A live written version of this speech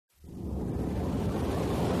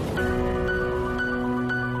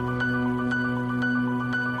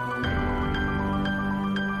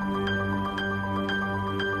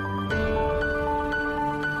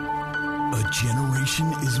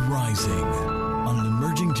Rising on an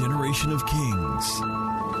emerging generation of kings.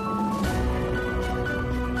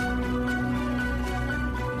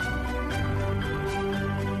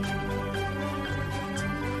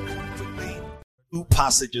 Two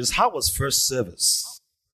passages. How was first service?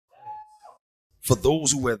 For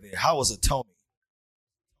those who were there, how was it? Tell me.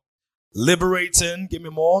 Liberating, give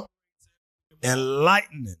me more.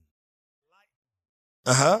 Enlightening.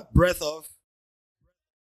 Breath of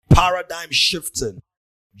paradigm shifting.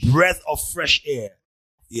 Breath of fresh air.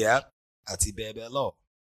 Yeah. Ati bebe lo.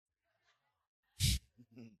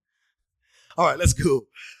 All right, let's go.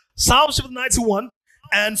 Psalm chapter 91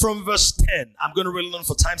 and from verse 10. I'm going to read it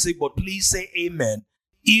for time's sake, but please say amen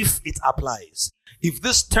if it applies. If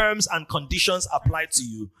these terms and conditions apply to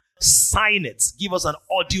you, sign it. Give us an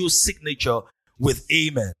audio signature with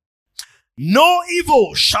amen. No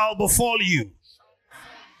evil shall befall you,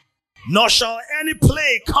 nor shall any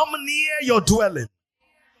plague come near your dwelling.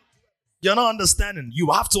 You're not understanding.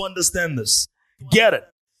 You have to understand this. Get it.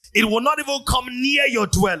 It will not even come near your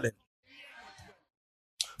dwelling.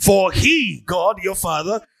 For he, God, your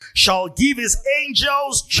Father, shall give his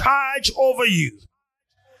angels charge over you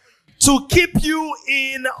to keep you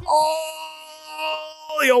in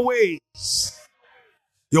all your ways.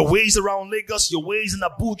 Your ways around Lagos, your ways in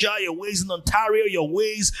Abuja, your ways in Ontario, your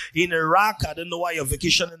ways in Iraq. I don't know why you're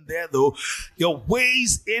vacationing there though. Your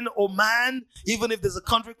ways in Oman, even if there's a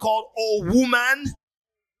country called Owoman.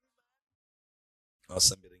 Oh,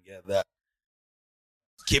 somebody didn't get that.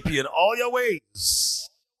 Keep you in all your ways.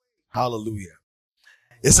 Hallelujah.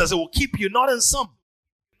 It says it will keep you, not in some.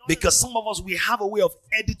 Because some of us, we have a way of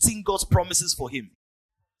editing God's promises for him.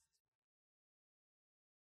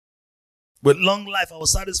 With long life, I will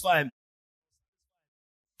satisfy him.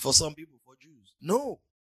 For some people, for Jews. No.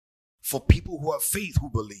 For people who have faith, who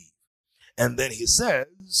believe. And then he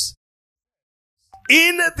says,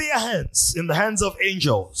 in their hands, in the hands of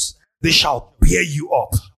angels, they shall bear you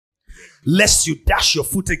up, lest you dash your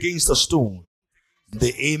foot against a stone.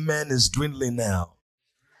 The amen is dwindling now.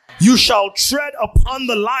 You shall tread upon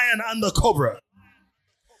the lion and the cobra.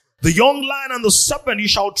 The young lion and the serpent you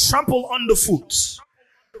shall trample underfoot.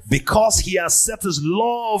 Because he has set his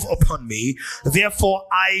love upon me, therefore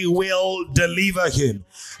I will deliver him.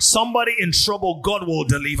 Somebody in trouble, God will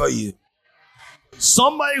deliver you.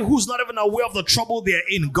 Somebody who's not even aware of the trouble they're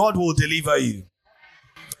in, God will deliver you.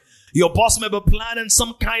 Your boss may be planning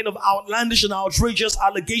some kind of outlandish and outrageous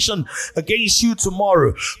allegation against you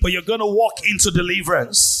tomorrow, but you're going to walk into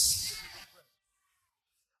deliverance.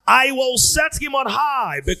 I will set him on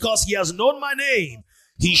high because he has known my name.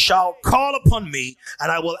 He shall call upon me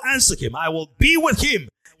and I will answer him. I will be with him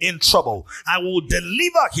in trouble. I will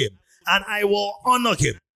deliver him and I will honor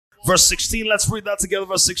him. Verse 16, let's read that together.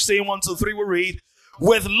 Verse 16, 1, 2, 3, we read.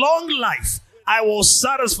 With long life I will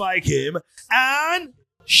satisfy him and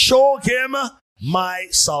show him my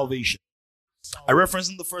salvation. I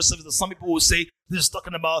referenced in the first service that some people will say this is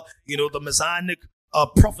talking about, the messianic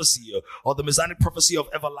prophecy or the messianic prophecy of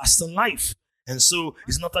everlasting life. And so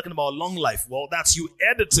he's not talking about long life. Well, that's you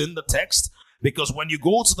editing the text, because when you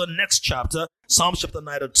go to the next chapter, Psalm chapter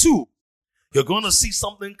 92, you're going to see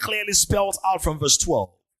something clearly spelled out from verse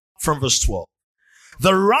 12. From verse 12.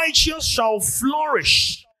 The righteous shall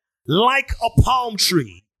flourish like a palm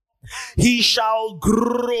tree. He shall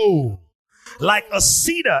grow like a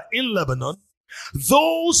cedar in Lebanon.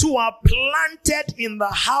 Those who are planted in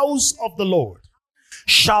the house of the Lord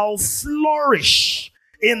shall flourish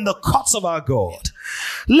in the courts of our God.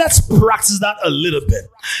 Let's practice that a little bit.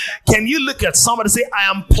 Can you look at somebody and say,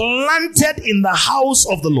 I am planted in the house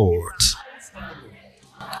of the Lord.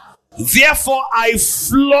 Therefore I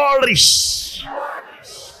flourish.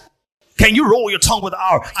 Can you roll your tongue with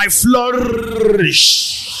R? I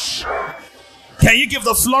flourish. Can you give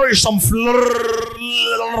the flourish some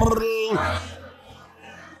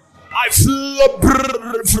I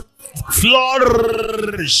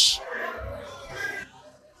flourish.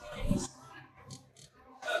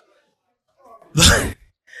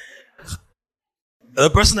 The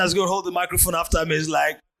person that's going to hold the microphone after me is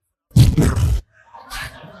like,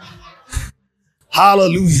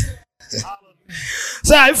 hallelujah.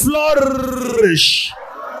 Say, I flourish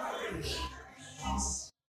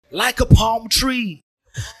like a palm tree.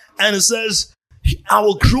 And it says, I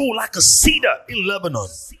will grow like a cedar in Lebanon.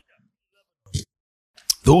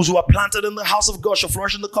 Those who are planted in the house of God shall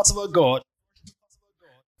flourish in the courts of our God.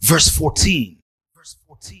 Verse 14.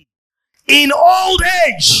 In old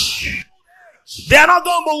age, they are not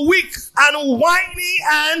going to be weak and whiny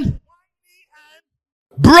and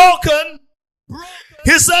broken.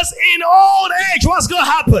 He says, in old age, what's going to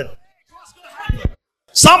happen?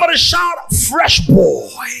 Somebody shout, fresh boy.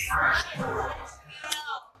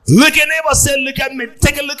 Look at neighbor, say, look at me.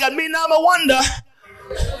 Take a look at me now, I wonder.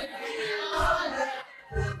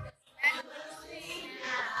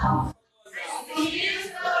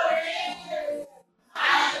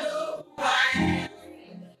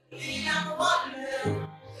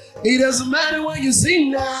 It doesn't matter what you see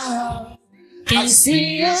now. Can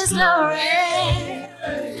see His glory.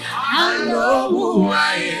 I know who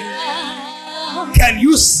I am. Can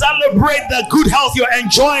you celebrate the good health you're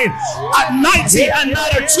enjoying at 90 and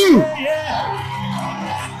 92?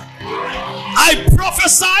 I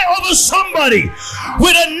prophesy over somebody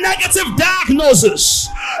with a negative diagnosis.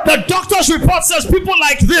 The doctor's report says people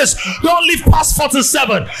like this don't live past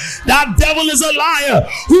 47. That devil is a liar.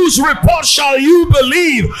 Whose report shall you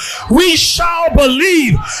believe? We shall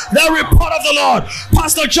believe the report of the Lord.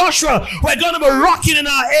 Pastor Joshua, we're going to be rocking in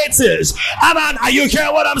our 80s. Are you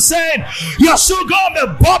hearing what I'm saying? You're still going to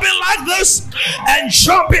be bobbing like this and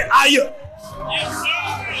jumping. Are you?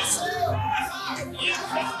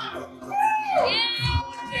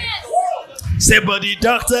 Say, but the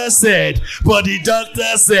doctor said.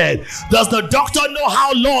 Does the doctor know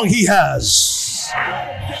how long he has?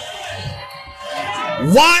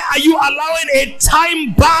 Why are you allowing a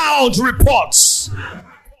time-bound report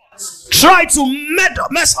try to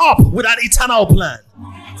mess up with an eternal plan?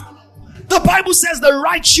 The Bible says the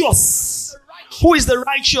righteous. Who is the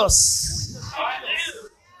righteous?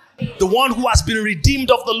 The one who has been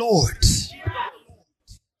redeemed of the Lord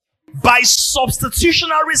by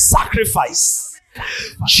substitutionary sacrifice.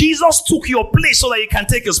 Jesus took your place so that you can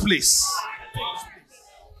take his place.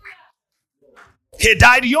 He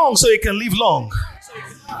died young so you can live long.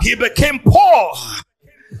 He became poor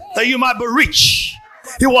that you might be rich.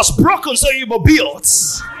 He was broken so you will be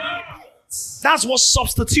built. That's what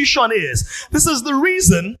substitution is. This is the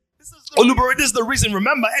reason. This is the reason.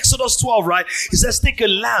 Remember Exodus 12, right? He says take a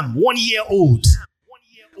lamb 1 year old.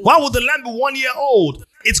 Why would the lamb be 1 year old?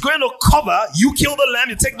 It's going to cover, you kill the lamb,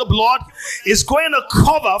 you take the blood, it's going to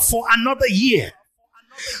cover for another year.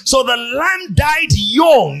 So the lamb died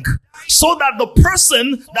young so that the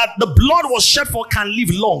person that the blood was shed for can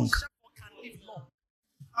live long.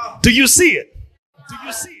 Do you see it?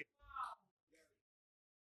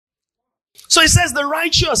 So it says the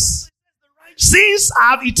righteous. Since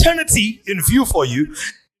I have eternity in view for you,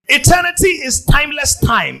 eternity is timeless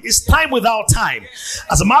time. It's time without time.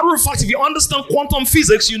 As a matter of fact, if you understand quantum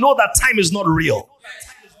physics, you know that time is not real.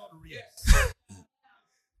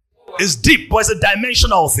 It's deep, but it's a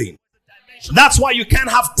dimensional thing. That's why you can't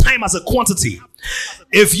have time as a quantity.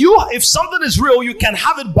 If something is real, you can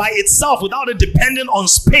have it by itself without it depending on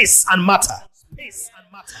space and matter.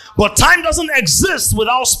 But time doesn't exist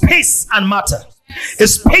without space and matter.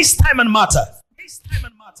 It's space, time, and matter.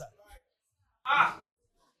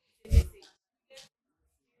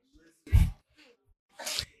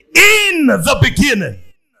 In the beginning,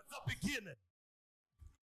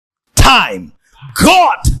 time,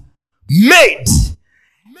 God made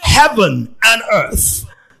heaven and earth,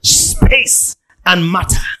 space and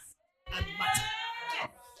matter.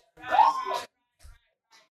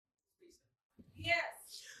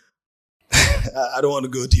 I don't want to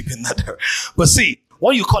go deep in that area. But see,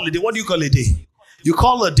 what do you call a day? What do you call a day? You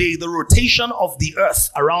call a day the rotation of the earth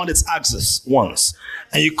around its axis once.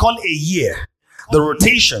 And you call a year the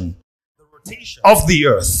rotation of the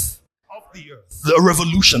earth. The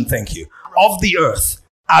revolution, thank you, of the earth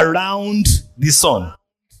around the sun.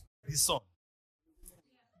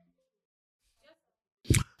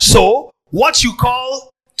 So, what you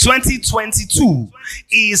call 2022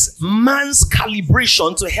 is man's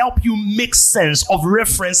calibration to help you make sense of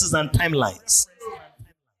references and timelines.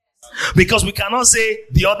 Because we cannot say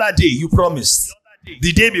the other day you promised.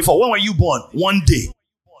 The day before. When were you born? One day.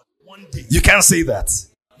 You can't say that.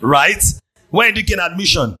 Right? When did you get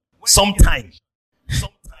admission? Sometime.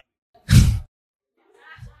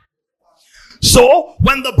 So,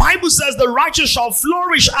 when the Bible says the righteous shall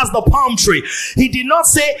flourish as the palm tree, he did not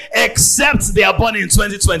say except they are born in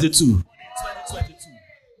 2022.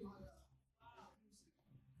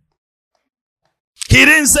 He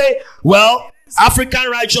didn't say, well,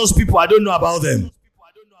 African righteous people, I don't know about them.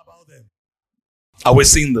 Are we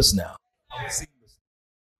seeing this now?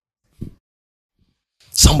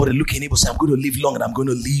 Somebody looking able to say, I'm going to live long and I'm going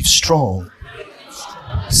to live strong.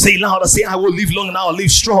 Say louder, say, I will live long and I will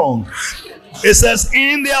live strong. It says,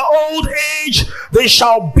 in their old age, they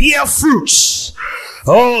shall bear fruits.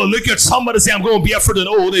 Oh, look at somebody say, I'm going to bear fruit in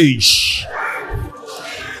old age.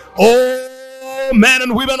 Oh, men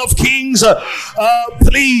and women of Kings,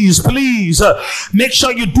 please, make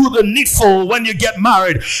sure you do the needful when you get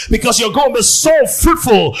married, because you're going to be so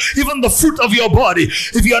fruitful, even the fruit of your body.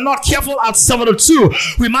 If you're not careful at 72,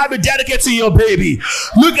 we might be dedicating your baby.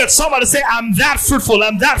 Look at somebody, say, I'm that fruitful,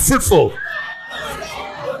 I'm that fruitful.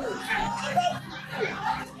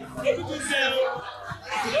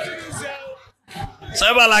 So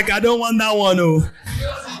everybody like, I don't want that one. Oh.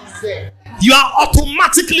 You are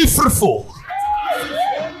automatically fruitful.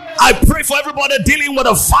 I pray for everybody dealing with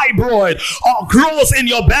a fibroid or growth in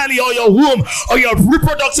your belly or your womb or your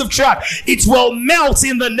reproductive tract. It will melt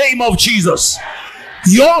in the name of Jesus.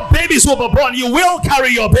 Your babies will be born. You will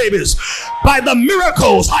carry your babies by the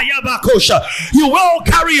miracles. You will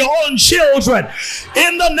carry your own children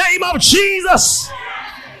in the name of Jesus.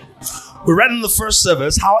 We read in the first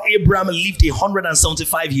service how Abraham lived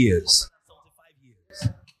 175 years.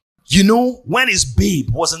 You know, when his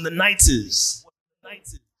babe was in the 90s.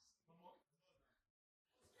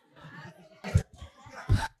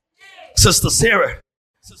 Sister Sarah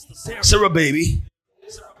baby,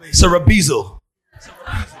 Sarah Bezo,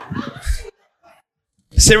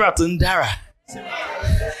 Sarah Tundara,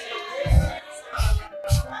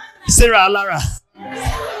 Sarah Alara.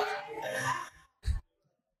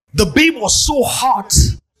 The babe was so hot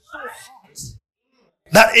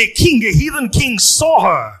that a heathen king saw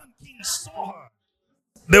her.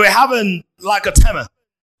 They were having like a timer.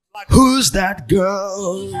 Who's that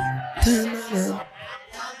girl?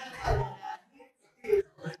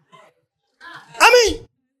 I mean,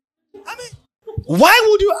 why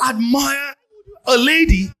would you admire a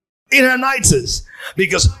lady in her 90s?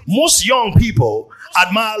 Because most young people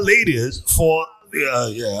admire ladies for,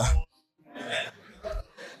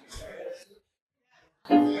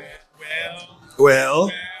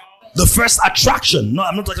 Well, the first attraction. No,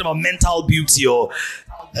 I'm not talking about mental beauty or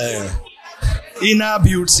inner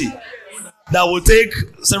beauty. That will take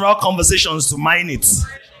several conversations to mine it.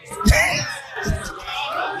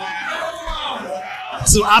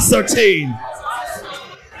 To ascertain.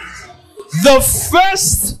 The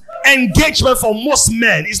first engagement for most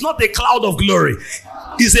men is not a cloud of glory.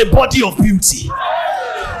 It's a body of beauty.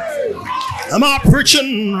 Am I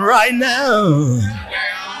preaching right now?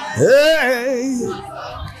 Hey.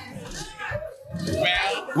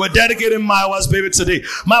 We're dedicating Maiwa's baby today.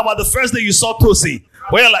 Maiwa, the first day you saw Tosi,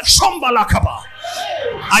 we're like, Shombalakaba.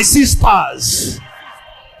 I see stars.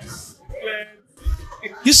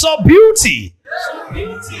 You saw beauty.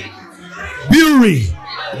 Beauty.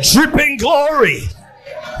 Dripping glory.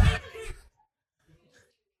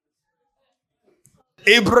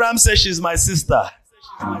 Abraham says she's my sister.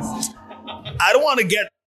 I don't want to get,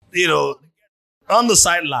 on the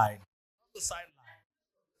sideline.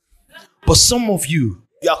 But some of you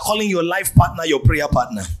are calling your life partner your prayer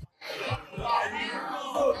partner.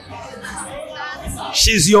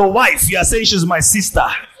 She's your wife. You are saying she's my sister.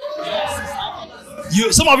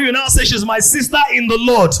 Some of you now say she's my sister in the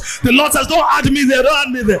Lord. The Lord says, don't add me there. Don't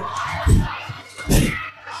add me there.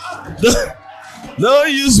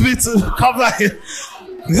 Don't use me to cover it.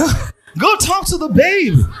 Go talk to the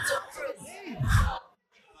babe.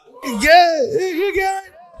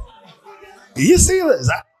 You see this?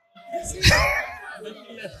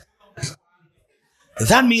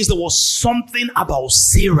 That means there was something about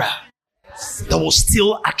Sarah that was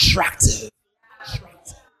still attractive.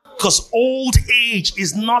 Because old age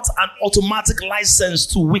is not an automatic license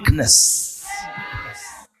to weakness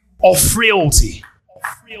or frailty.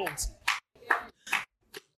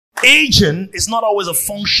 Aging is not always a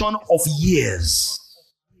function of years.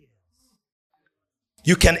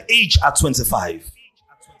 You can age at 25.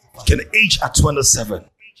 You can age at 27.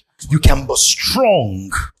 You can be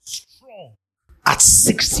strong at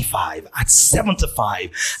 65, at 75,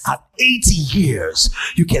 at 80 years.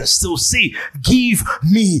 You can still say, give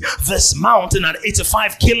me this mountain. At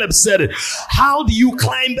 85, Caleb said it. How do you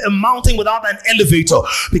climb a mountain without an elevator?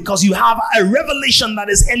 Because you have a revelation that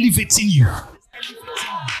is elevating you.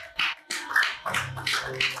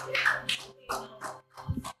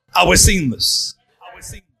 Are we seeing this?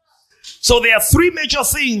 So there are three major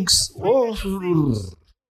things.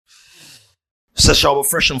 So shall be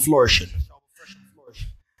fresh and flourishing.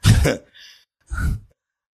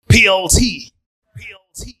 PLT.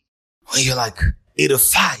 When you're like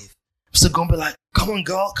 85, I'm still gonna be like, come on,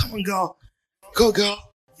 girl. Go,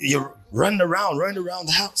 girl. You're running around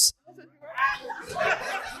the house.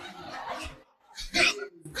 Go.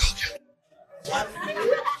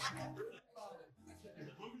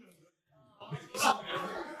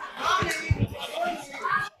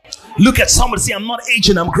 Look at somebody, say, I'm not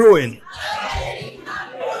aging, I'm growing.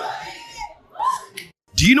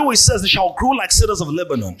 Do you know it says they shall grow like cedars of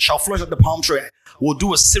Lebanon, shall flourish like the palm tree? We'll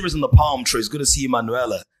do a series on the palm tree. It's good to see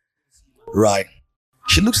Emanuela. Right.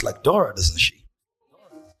 She looks like Dora, doesn't she?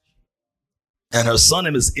 And her son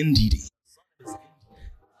name is Ndidi.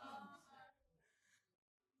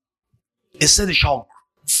 It said it shall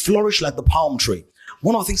flourish like the palm tree.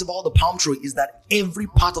 One of the things about the palm tree is that every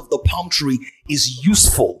part of the palm tree is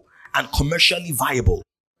useful and commercially viable.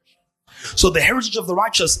 So the heritage of the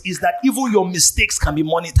righteous is that even your mistakes can be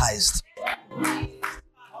monetized.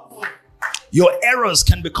 Your errors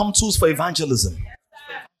can become tools for evangelism.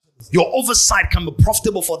 Your oversight can be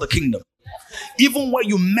profitable for the kingdom. Even where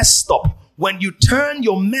you messed up, when you turn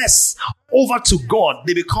your mess over to God,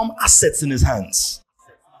 they become assets in his hands.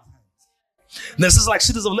 This is like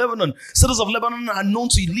cedars of Lebanon. Cedars of Lebanon are known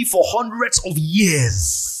to live for hundreds of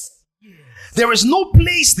years. There is no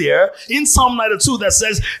place there in Psalm 92 that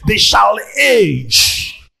says they shall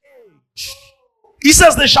age. He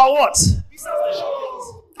says they shall what?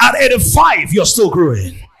 At 85, you're still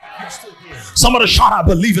growing. Somebody shout, I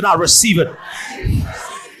believe it, I receive it.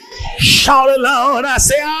 Shout it loud, I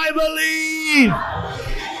say, I believe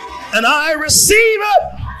and I receive it.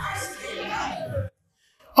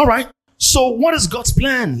 All right. So what is God's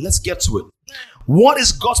plan? Let's get to it. What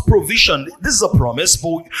is God's provision? This is a promise,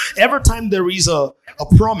 but every time there is a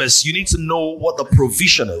promise, you need to know what the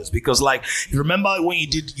provision is. Because like, you remember when you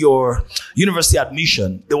did your university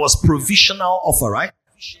admission, there was provisional offer, right?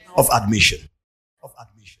 Of admission.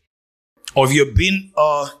 Or if you've been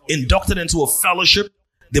inducted into a fellowship,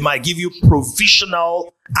 they might give you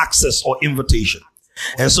provisional access or invitation.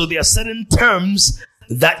 And so there are certain terms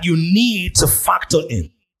that you need to factor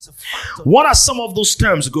in. What are some of those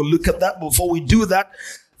terms? We're going to look at that. Before we do that,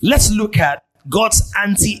 let's look at God's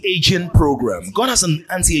anti-aging program. God has an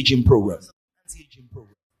anti-aging program.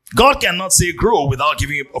 God cannot say grow without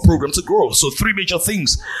giving you a program to grow. So 3 major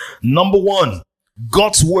things. Number 1,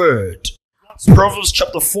 God's word. Proverbs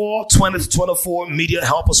chapter 4, 20 to 24. Media,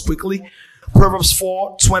 help us quickly. Proverbs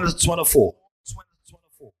 4, 20 to 24.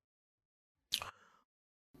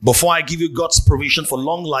 Before I give you God's provision for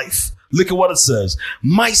long life, look at what it says.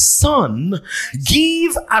 My son,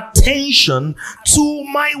 give attention to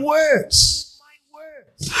my words.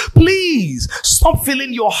 Please stop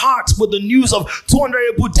filling your heart with the news of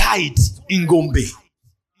 200 people died in Gombe.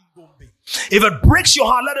 If it breaks your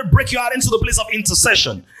heart, let it break your heart into the place of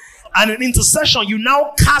intercession. And in intercession, you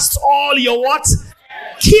now cast all your what?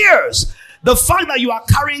 Cares. The fact that you are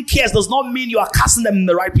carrying cares does not mean you are casting them in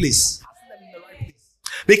the right place.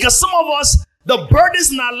 Because some of us, the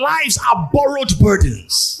burdens in our lives are borrowed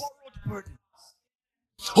burdens.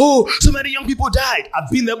 Oh, so many young people died. I've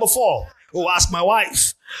been there before. Oh, ask my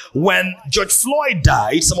wife. When George Floyd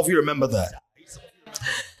died, some of you remember that.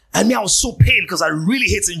 And me, I was so pained because I really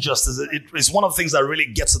hate injustice. It's one of the things that really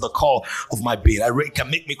gets to the core of my being. It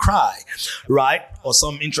can make me cry, right? Or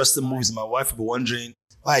some interesting movies. My wife will be wondering,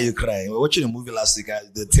 why are you crying? We're watching a movie last week.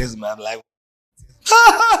 The tears, man, like,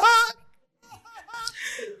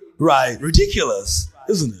 right, ridiculous,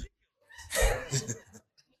 isn't it?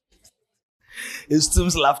 It's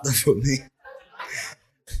Tim's laughter for me.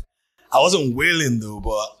 I wasn't wailing though,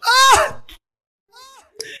 but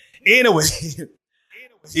anyway,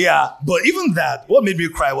 yeah. But even that, what made me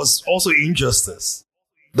cry was also injustice.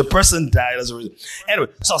 The person died as a reason.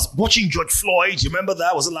 Anyway, so I was watching George Floyd. You remember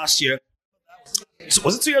that? Was it last year? So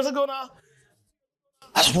was it 2 years ago now?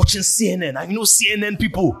 I was watching CNN. I know CNN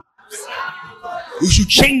people. You should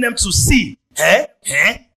change them to C. They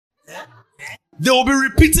will be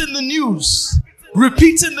repeating the news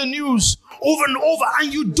over and over,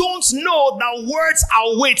 and you don't know that words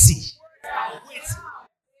are weighty.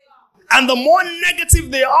 And the more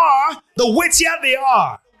negative they are, the weightier they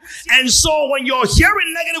are. And so when you're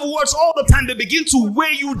hearing negative words all the time, they begin to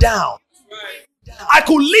weigh you down. I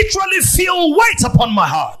could literally feel weight upon my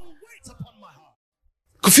heart.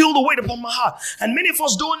 Could feel the weight upon my heart. And many of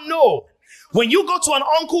us don't know. When you go to an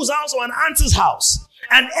uncle's house or an auntie's house,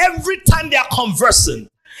 and every time they are conversing,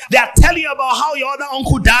 they are telling you about how your other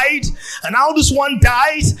uncle died, and how this one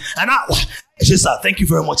died, and sir, thank you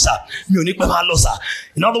very much, sir.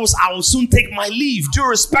 In other words, I will soon take my leave. Do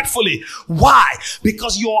respectfully. Why?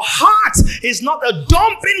 Because your heart is not a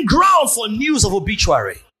dumping ground for news of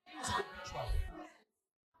obituary.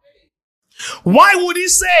 Why would he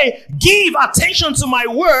say, give attention to my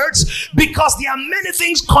words? Because there are many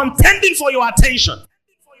things contending for your attention.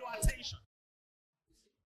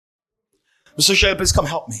 Mr. Shay, please come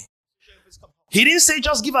help me. He didn't say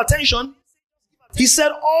just give attention. He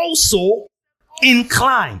said also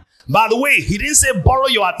incline. By the way, he didn't say borrow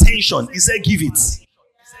your attention. He said give it.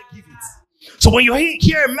 So when you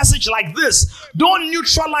hear a message like this, don't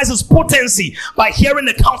neutralize its potency by hearing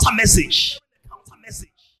a counter message.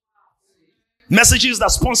 Messages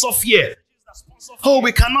that sponsor fear. Oh,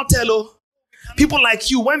 we cannot tell. Oh, people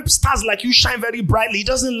like you, when stars like you shine very brightly, it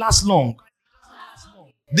doesn't last long.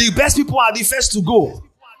 The best people are the first to go.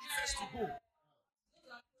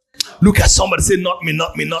 Look at somebody, say, not me,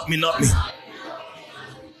 not me, not me, not me.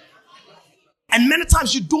 And many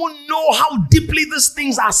times you don't know how deeply these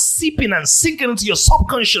things are seeping and sinking into your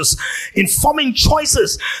subconscious, informing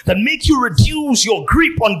choices that make you reduce your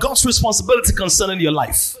grip on God's responsibility concerning your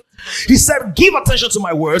life. He said, give attention to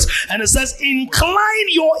my words. And it says, incline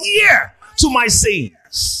your ear to my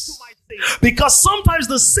sayings. Because sometimes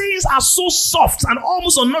the sayings are so soft and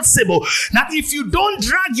almost unnoticeable that if you don't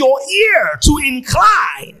drag your ear to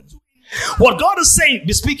incline, what God is saying,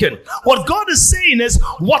 be speaking, what God is saying is,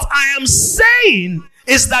 what I am saying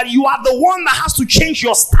is that you are the one that has to change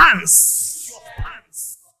your stance.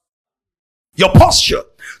 Your posture.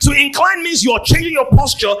 To incline means you're changing your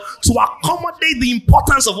posture to accommodate the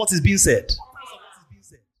importance of what is being said.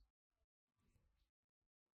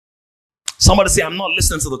 Somebody say, I'm not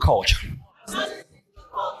listening to the culture.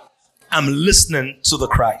 I'm listening to the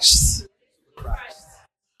Christ.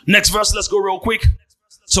 Next verse, let's go real quick.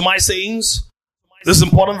 To my sayings, this is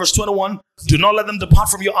important, verse 21. Do not let them depart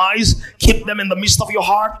from your eyes. Keep them in the midst of your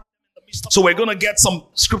heart. So we're going to get some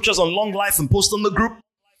scriptures on long life and post on the group.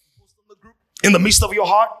 In the midst of your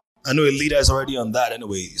heart. I know a leader is already on that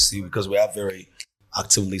anyway, you see, because we have very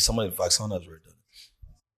actively, someone has already done it.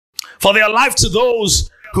 For they are life to those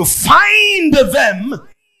who find them.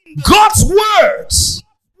 God's words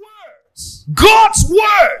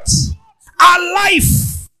are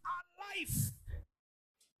life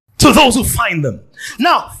to those who find them.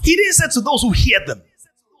 Now, he didn't say to those who hear them.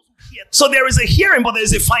 So there is a hearing, but there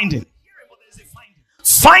is a finding.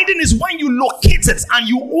 Finding is when you locate it and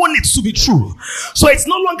you own it to be true. So it's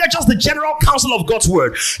no longer just the general counsel of God's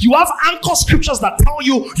word. You have anchor scriptures that tell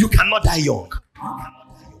you you cannot die young.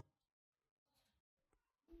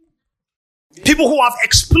 People who have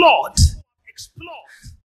explored.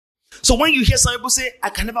 So when you hear some people say, I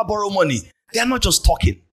can never borrow money, they are not just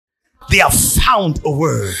talking. They have found a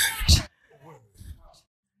word.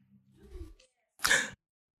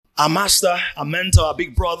 Our master, our mentor, our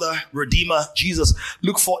big brother, Redeemer, Jesus,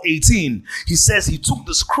 Luke 4:18. He says he took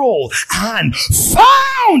the scroll and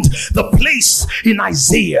found the place in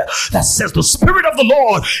Isaiah that says the Spirit of the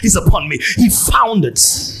Lord is upon me. He found it.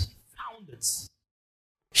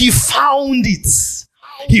 He found it.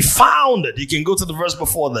 He found it. You can go to the verse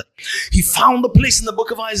before that. He found the place in the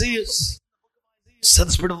book of Isaiah. Said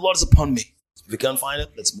the Spirit of the Lord is upon me. If you can't find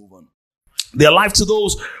it, let's move on. They are life to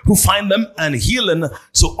those who find them and healing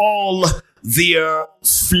to all their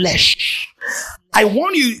flesh. I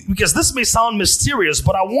want you, because this may sound mysterious,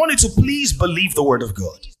 but I want you to please believe the word of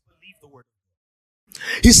God.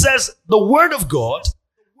 He says, the word of God,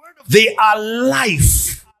 they are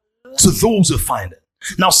life to those who find it.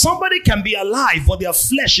 Now, somebody can be alive, but their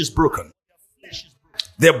flesh is broken.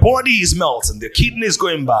 Their body is melting. Their kidney is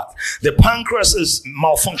going bad. Their pancreas is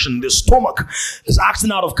malfunctioning. Their stomach is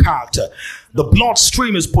acting out of character. The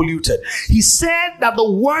bloodstream is polluted. He said that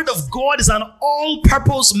the word of God is an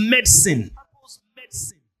all-purpose medicine.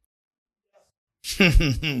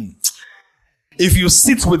 If you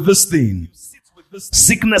sit with this thing,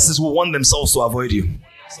 sicknesses will want themselves to avoid you.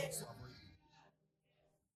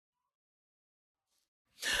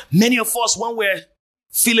 Many of us, when we're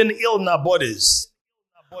feeling ill in our bodies,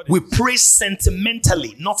 we pray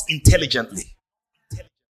sentimentally, not intelligently.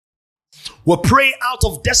 We pray out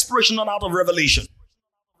of desperation, not out of revelation.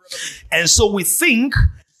 And so we think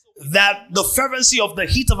that the fervency of the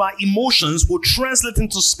heat of our emotions will translate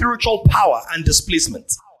into spiritual power and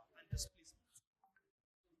displacement.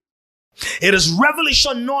 It is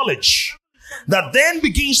revelation knowledge that then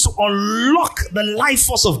begins to unlock the life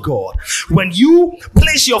force of God. When you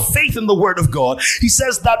place your faith in the word of God, he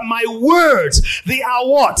says that my words, they are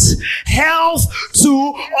what? Health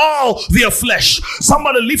to all their flesh.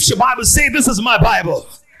 Somebody lift your Bible, say, this is my Bible.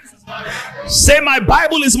 Say, my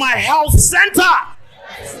Bible is my health center.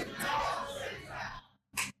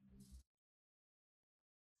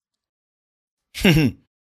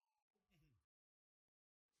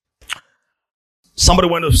 Somebody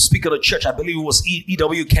went to speak at a church. I believe it was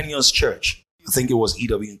E.W. Kenyon's church. I think it was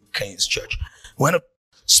E.W. Kenyon's church. Went to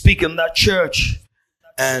speak in that church,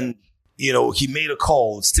 and he made a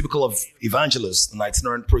call. It's typical of evangelists and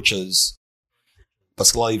itinerant preachers,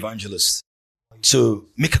 particularly evangelists, to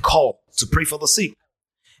make a call to pray for the sick.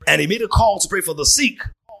 And he made a call to pray for the sick,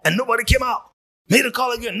 and nobody came out. Made a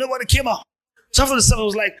call again, nobody came out. So after the service,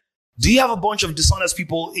 was like, Do you have a bunch of dishonest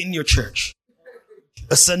people in your church?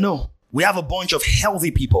 I said, no. We have a bunch of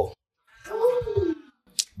healthy people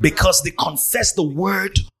because they confess the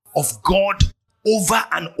word of God over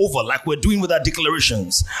and over, like we're doing with our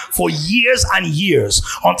declarations for years and years,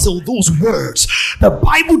 until those words. The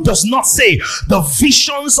Bible does not say the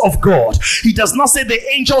visions of God. It does not say the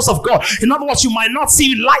angels of God. In other words, you might not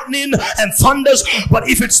see lightning and thunders, but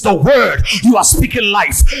if it's the word, you are speaking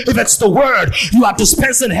life. If it's the word, you are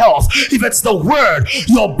dispensing health. If it's the word,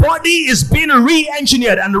 your body is being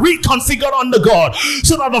re-engineered and reconfigured under God,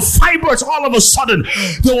 so that the fibers all of a sudden,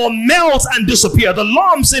 they will melt and disappear. The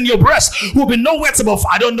lumps in your breast will be nowhere to be.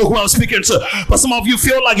 I don't know who I'm speaking to, but some of you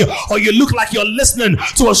feel like you look like you're listening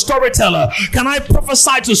to a storyteller. Can I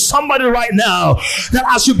prophesy to somebody right now that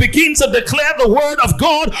as you begin to declare the word of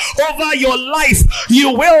God over your life,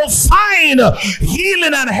 you will find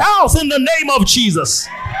healing and health in the name of Jesus?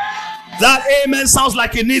 That amen sounds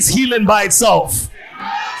like it needs healing by itself.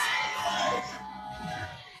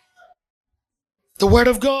 The word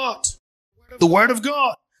of God. The word of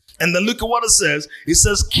God. And then look at what it says. It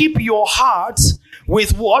says, keep your heart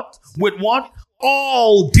with what? With what?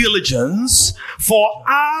 All diligence, for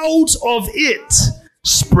out of it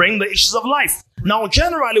spring the issues of life. Now,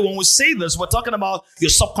 generally, when we say this, we're talking about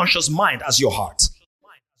your subconscious mind as your heart.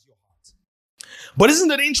 But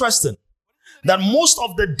isn't it interesting that most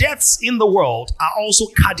of the deaths in the world are also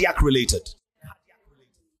cardiac related?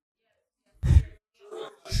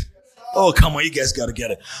 Oh, come on, you guys got to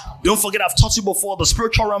get it. Don't forget, I've taught you before, the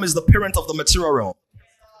spiritual realm is the parent of the material realm.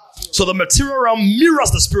 So the material realm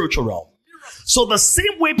mirrors the spiritual realm. So the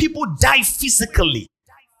same way people die physically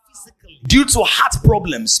due to heart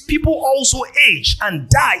problems, people also age and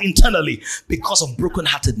die internally because of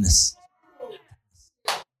brokenheartedness.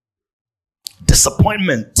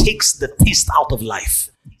 Disappointment takes the taste out of life.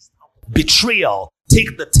 Betrayal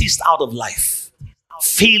takes the taste out of life.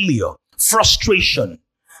 Failure, frustration.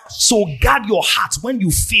 So guard your heart. When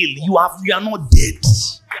you fail, you are not dead.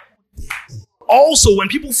 Also, when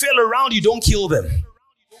people fail around you, don't kill them.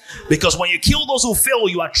 Because when you kill those who fail,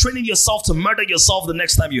 you are training yourself to murder yourself the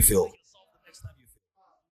next time you fail.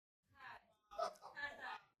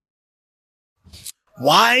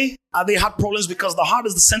 Why are they heart problems? Because the heart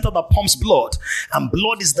is the center that pumps blood, and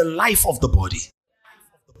blood is the life of the body.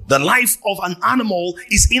 The life of an animal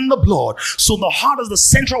is in the blood. So the heart is the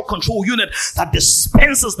central control unit that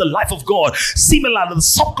dispenses the life of God. Similarly, the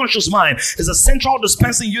subconscious mind is a central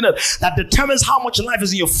dispensing unit that determines how much life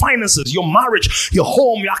is in your finances, your marriage, your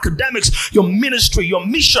home, your academics, your ministry, your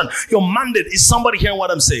mission, your mandate. Is somebody hearing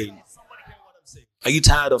what I'm saying? Are you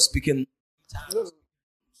tired of speaking?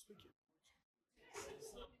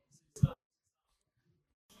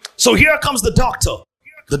 So here comes the doctor.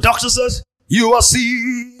 The doctor says, you are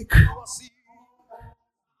sick.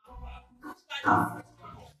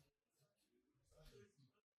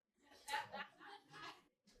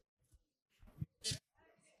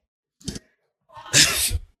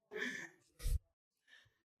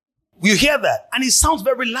 You hear that? And it sounds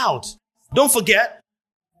very loud. Don't forget,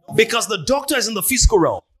 because the doctor is in the physical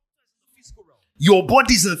realm. Your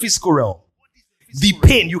body is in the physical realm. The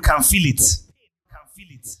pain, you can feel it.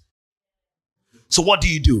 So what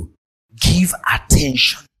do? Give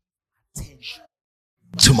attention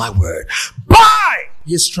to my word. By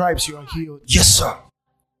His stripes you are healed. yes, sir.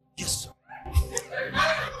 Yes, sir.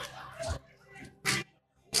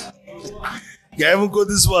 Yeah, I haven't got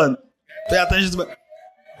this one. Pay attention to my.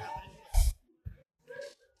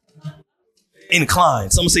 Incline.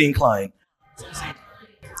 Someone say incline.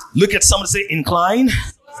 Look at someone say incline,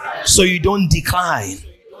 so you don't decline.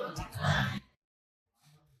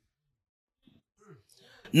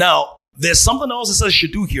 Now, there's something else it says you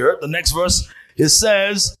should do here. The next verse, it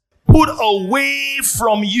says, put away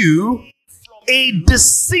from you a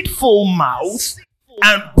deceitful mouth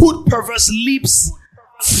and put perverse lips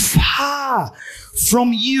far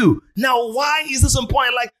from you. Now, why is this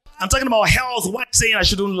important? Like, I'm talking about health. Why saying I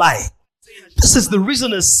shouldn't lie? This is the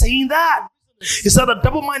reason it's saying that. He said, a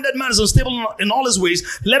double-minded man is unstable in all his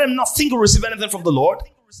ways. Let him not think or receive anything from the Lord.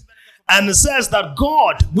 And it says that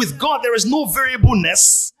with God, there is no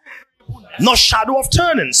variableness, no shadow of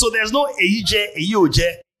turning. So there's no Eije,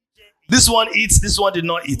 Eyoje. This one eats, this one did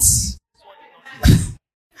not eat.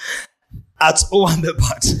 At Owambe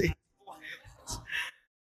party.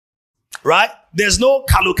 Right? There's no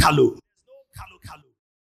Kalu.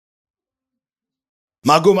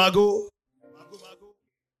 Mago.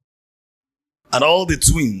 And all the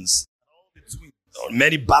twins.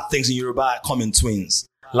 Many bad things in Yoruba come in twins.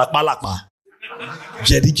 Lakpa.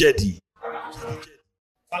 Jedi.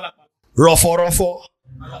 Rofo.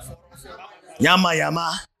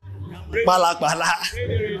 Yama. Bala bala.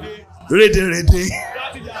 Rede rede.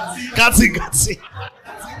 Kati kati.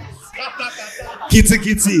 Kiti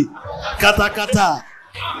kiti. Kata kata.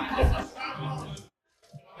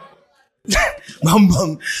 Bam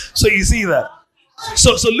bam. So you see that.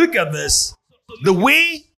 So look at this. The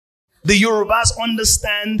way the Yorubas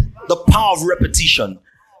understand the power of repetition,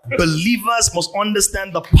 believers must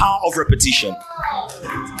understand the power of repetition.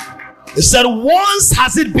 It said, once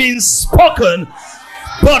has it been spoken,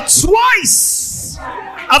 but twice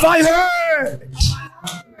have I heard.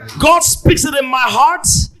 God speaks it in my heart.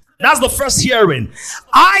 That's the first hearing.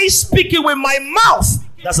 I speak it with my mouth.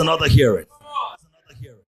 That's another hearing.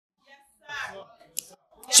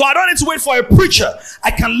 So I don't need to wait for a preacher.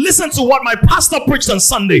 I can listen to what my pastor preached on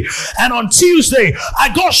Sunday. And on Tuesday, I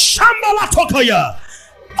go Shambhala Tokaya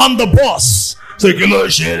on the bus. Say, you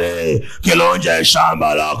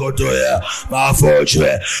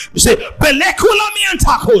say, Belekulami and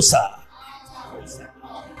Takosa.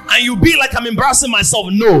 And you be like I'm embarrassing myself.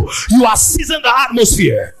 No, you are seizing the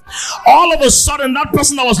atmosphere. All of a sudden, that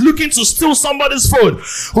person that was looking to steal somebody's food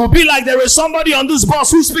will be like, there is somebody on this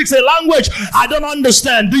bus who speaks a language I don't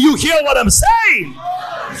understand. Do you hear what I'm saying?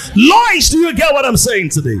 Lois, do you get what I'm saying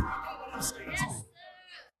today?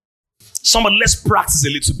 Somebody, let's practice a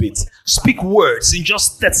little bit. Speak words in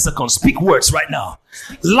just 30 seconds. Speak words right now.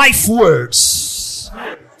 Life words.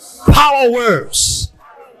 Power words.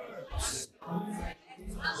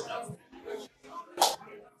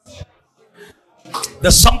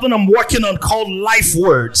 There's something I'm working on called life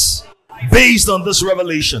words based on this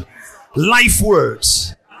revelation. Life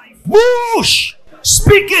words. Whoosh!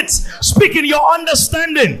 Speak it. Speak in your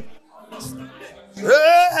understanding.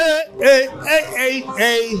 Hey, hey, hey, hey, hey,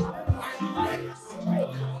 hey.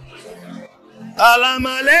 Alam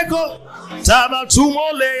aleko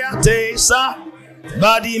tabatumo leya tesa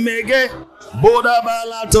badi mege boda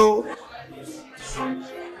balato.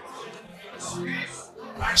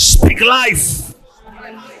 Speak life.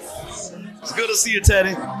 It's good to see you,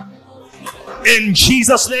 Teddy. In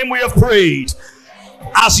Jesus' name we have prayed.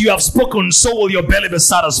 As you have spoken, so will your belly be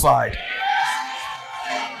satisfied.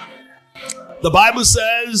 The Bible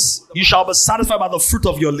says, you shall be satisfied by the fruit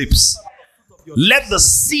of your lips. Let the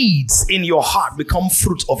seeds in your heart become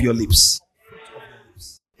fruit of your lips.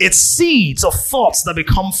 It's seeds of thoughts that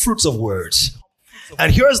become fruits of words.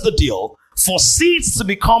 And here's the deal. For seeds to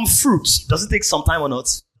become fruit, does it take some time or not?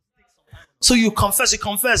 So you confess.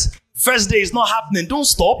 First day is not happening, don't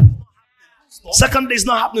stop. Second day is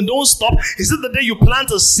not happening, don't stop. Is it the day you plant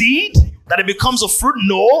a seed that it becomes a fruit?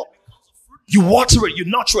 No. You water it, you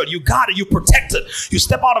nurture it, you guard it, you protect it. You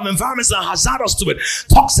step out of environments that are hazardous to it.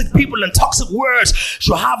 Toxic people and toxic words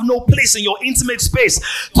should have no place in your intimate space.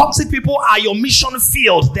 Toxic people are your mission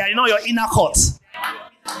field. They are not your inner court.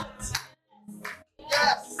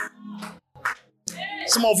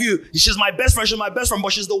 Some of you, she's my best friend,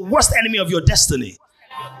 but she's the worst enemy of your destiny.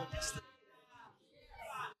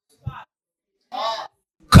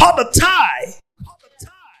 Cut the tie.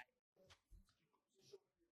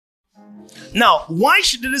 Now, why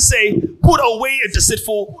did it say, put away a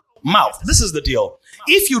deceitful mouth? This is the deal.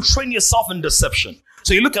 If you train yourself in deception,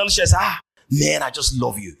 so you look at Alicia and say, man, I just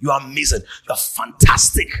love you. You are amazing. You're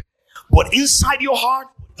fantastic. But inside your heart,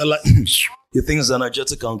 you're like, you think it's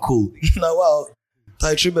energetic and cool. Now, wow.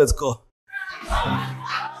 Tai tribet ko.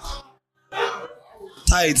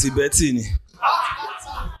 Tai tibetini.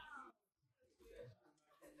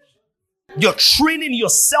 You're training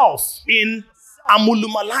yourself in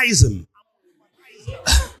amulumalism.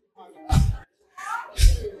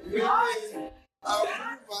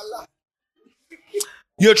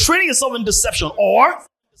 You're training yourself in deception, or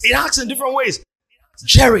it acts in different ways.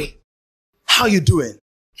 Jerry, how you doing?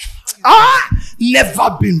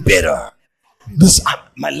 Never been better.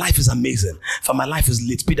 My life is amazing. For my life is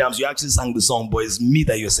lit. Peter, you actually sang the song, but it's me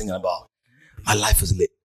that you're singing about. My life is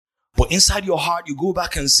lit. But inside your heart, you go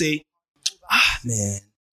back and say, man,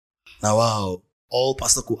 now wow, all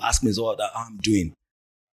Pastor could ask me is all that I'm doing.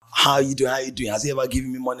 How are you doing? How are you doing? Has he ever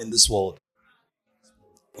given me money in this world?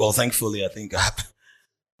 Well, thankfully, I think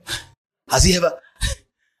has he ever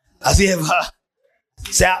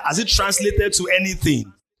has it translated to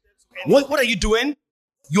anything? What are you doing?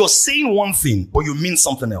 You're saying one thing, but you mean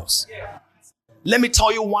something else. Let me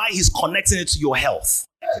tell you why he's connecting it to your health.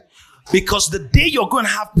 Because the day you're going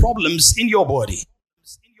to have problems in your body,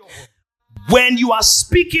 when you are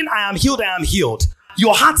speaking, I am healed,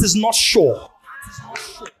 your heart is not sure.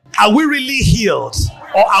 Are we really healed?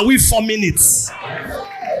 Or are we 4 minutes?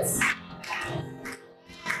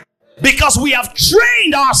 Because we have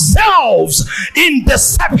trained ourselves in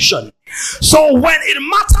deception. So when it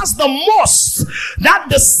matters the most, that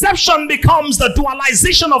deception becomes the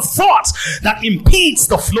dualization of thought that impedes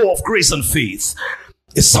the flow of grace and faith.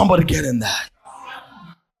 Is somebody getting that?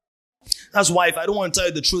 That's why if I don't want to tell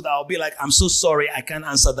you the truth, I'll be like, I'm so sorry, I can't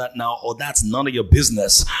answer that now, or that's none of your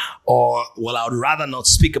business, or well, I would rather not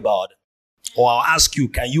speak about it. Or I'll ask you,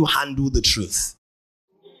 can you handle the truth?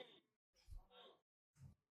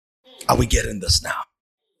 Are we getting this now?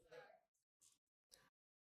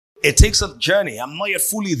 It takes a journey. I'm not yet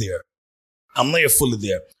fully there.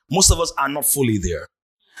 Most of us are not fully there.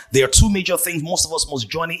 There are two major things most of us must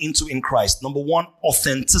journey into in Christ. Number one,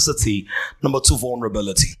 authenticity. Number two,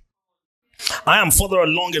 vulnerability. I am further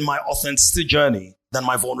along in my authenticity journey than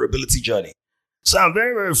my vulnerability journey. So I'm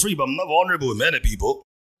very, very free, but I'm not vulnerable with many people,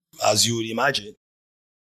 as you would imagine.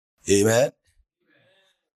 Amen.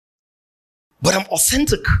 But I'm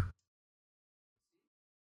authentic.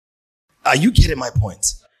 Are you getting my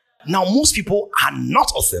point? Now, most people are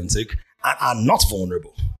not authentic and are not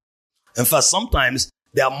vulnerable. In fact, sometimes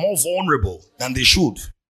they are more vulnerable than they should.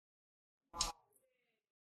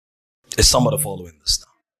 Is somebody following this now?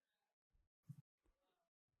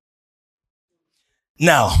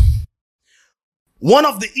 Now, one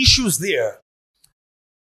of the issues there,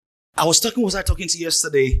 was I talking to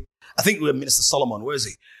yesterday? I think we were Minister Solomon. Where is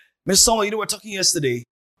he? Minister Solomon, we were talking yesterday.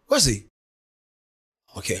 Where is he?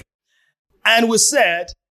 Okay. And we said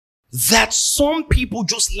that some people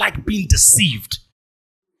just like being deceived.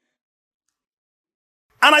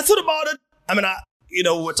 And I thought about it. I mean,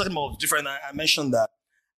 we're talking about different, I mentioned that.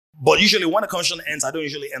 But usually when a conversation ends, I don't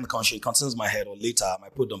usually end the conversation. It continues in my head, or later, I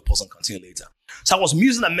might put it on pause and continue later. So I was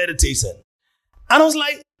musing and meditating. And I was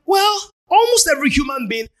like, well, almost every human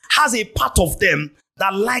being has a part of them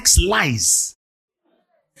that likes lies.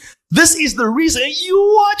 This is the reason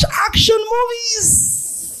you watch action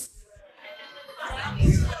movies.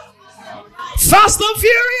 Fast and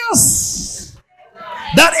Furious.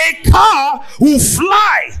 That a car will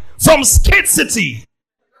fly from Skate City.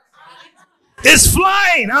 It's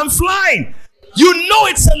flying and flying. You know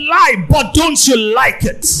it's a lie, but don't you like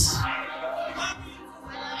it?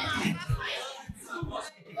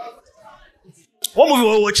 What movie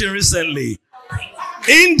were we watching recently?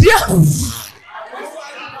 India.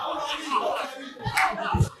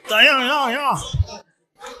 Yeah.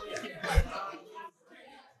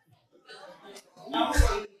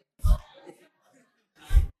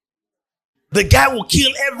 The guy will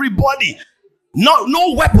kill everybody.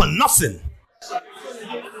 No weapon, nothing.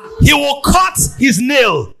 He will cut his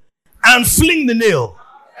nail and fling the nail.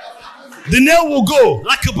 The nail will go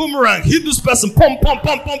like a boomerang, hit this person, pump.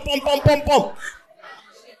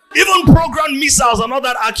 Even programmed missiles are not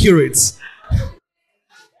that accurate.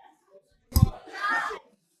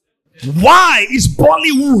 Why is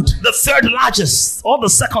Bollywood the third largest or the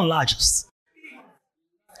second largest?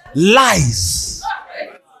 Lies.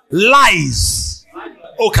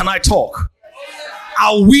 Oh, can I talk?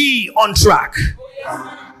 Are we on track?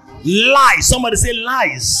 Lies. Somebody say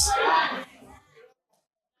lies.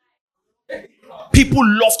 People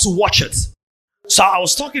love to watch it. So I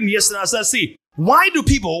was talking yesterday, I said, see, why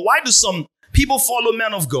do some people follow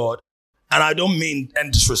men of God? And I don't mean any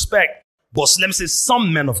disrespect, but let me say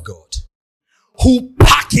some men of God who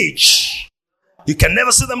package. You can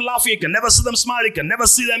never see them laughing, you can never see them smiling, you can never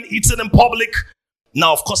see them eating in public.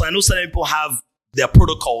 Now, of course, I know some people have their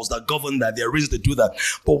protocols that govern that, there are reasons to do that.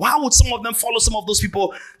 But why would some of them follow some of those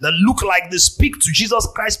people that look like they speak to Jesus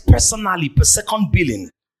Christ personally per second billing?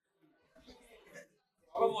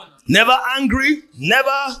 Never angry,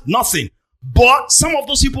 never nothing. But some of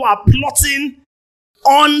those people are plotting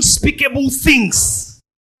unspeakable things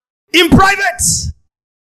in private.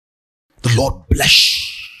 The Lord bless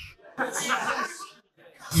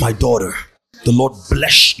my daughter. The Lord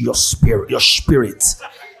bless your spirit.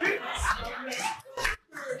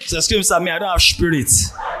 So excuse me, I don't have spirit.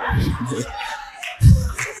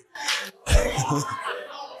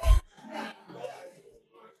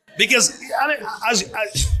 Because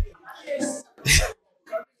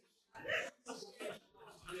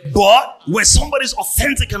but when somebody's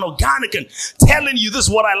authentic and organic and telling you this is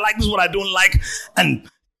what I like, this is what I don't like, and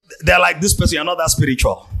they're like, this person, you're not that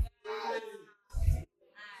spiritual.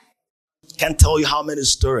 Can't tell you how many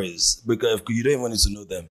stories because you don't even need to know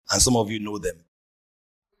them. And some of you know them.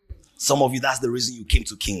 Some of you, that's the reason you came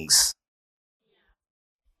to Kings.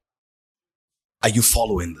 Are you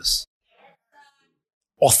following this?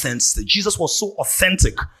 Authentic. Jesus was so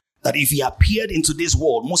authentic that if he appeared in today's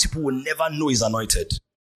world, most people will never know he's anointed.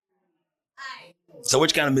 So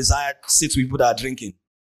which kind of Messiah sits with people that are drinking?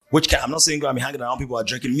 I'm not saying go and be hanging around people who are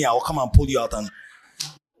drinking. Me, I will come and pull you out and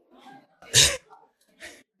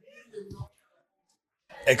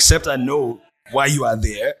Except I know why you are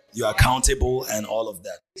there. You're accountable and all of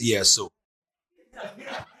that. Yeah,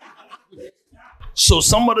 So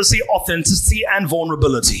somebody say authenticity and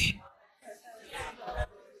vulnerability.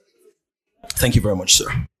 Thank you very much,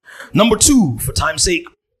 sir. Number 2, for time's sake,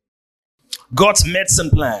 God's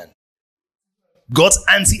medicine plan. God's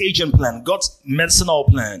anti-aging plan. God's medicinal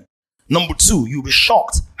plan. Number 2, you'll be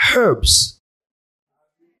shocked. Herbs.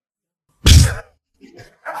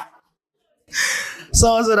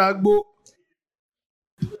 Someone said, Agbo.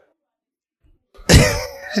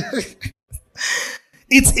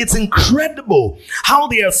 It's incredible how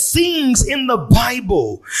there are things in the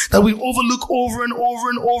Bible that we overlook over and over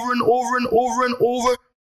and over and over and over and over.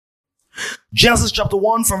 Genesis chapter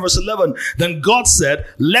 1 from verse 11. Then God said,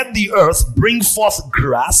 let the earth bring forth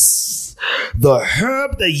grass, the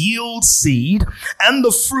herb that yields seed, and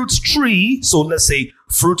the fruit tree. So let's say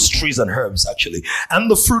fruits, trees, and herbs actually.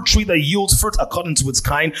 And the fruit tree that yields fruit according to its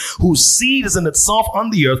kind, whose seed is in itself on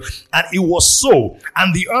the earth. And it was so.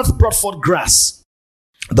 And the earth brought forth grass,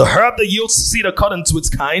 the herb that yields seed according to its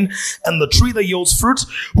kind, and the tree that yields fruit,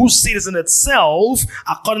 whose seed is in itself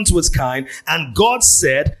according to its kind. And God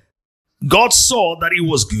saw that it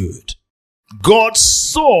was good. God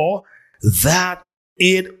saw that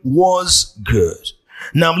it was good.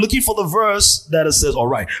 Now I'm looking for the verse that it says, all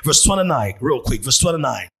right, verse 29, real quick, verse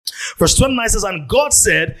 29. Verse 29 says, and God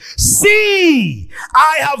said, see,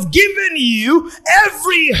 I have given you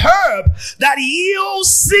every herb that yields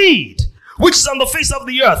seed, which is on the face of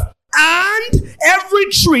the earth, and every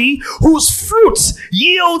tree whose fruit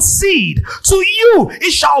yields seed. To you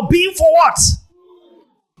it shall be for what?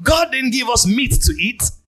 God didn't give us meat to eat.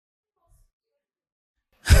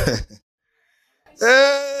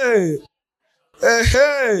 Hey.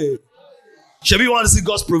 Should we want to see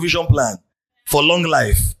God's provision plan for long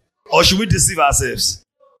life? Or should we deceive ourselves?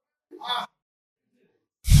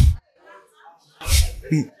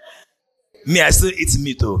 Me, I still eat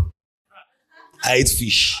meat though. I eat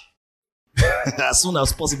fish. As soon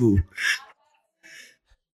as possible.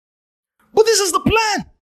 But this is the plan.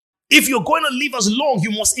 If you're going to live as long,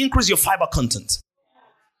 you must increase your fiber content,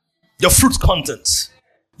 your fruit content,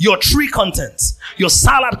 your tree content, your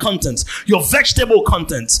salad content, your vegetable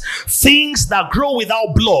content, things that grow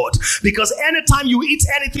without blood. Because anytime you eat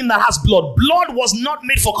anything that has blood, blood was not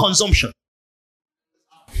made for consumption.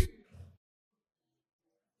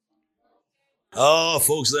 Oh,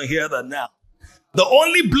 folks don't hear that now. The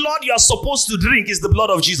only blood you are supposed to drink is the blood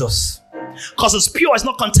of Jesus. Because it's pure, it's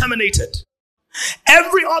not contaminated.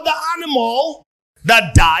 Every other animal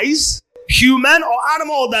that dies, human or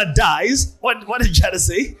animal that dies, what did Jada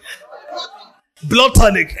say? Blood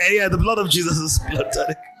tonic. Yeah, the blood of Jesus is blood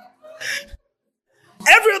tonic.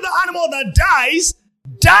 Every other animal that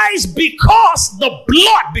dies because the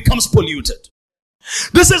blood becomes polluted.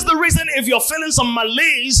 This is the reason if you're feeling some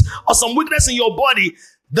malaise or some weakness in your body,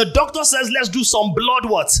 the doctor says, let's do some blood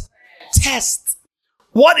what? Test.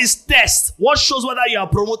 What is test? What shows whether you are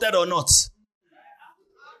promoted or not?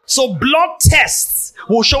 So blood tests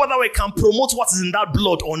will show whether we can promote what is in that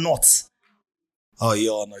blood or not. Oh,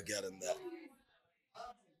 you're not getting that.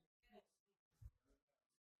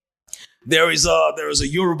 There is a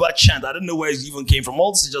Yoruba chant. I don't know where it even came from.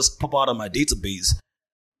 All this just pop out of my database.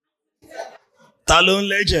 Talon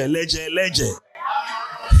leje, leje, leje.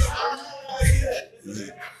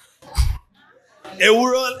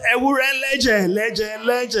 Ewuren leje, leje,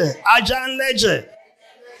 leje. Ajan leje.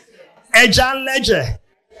 Ejan leje.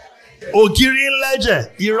 Ogirin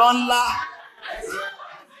leje. Ironla.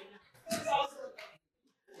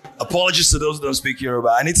 Apologies to those who don't speak Yoruba.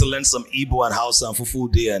 I need to learn some Igbo and Hausa and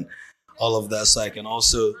Fufude and all of that so I can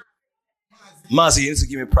also... Mazi, you need to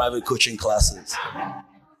give me private coaching classes.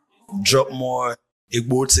 Drop more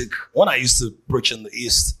Igbotic. When I used to preach in the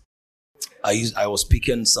East, I was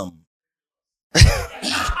speaking some...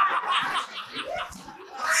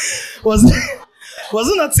 Wasn't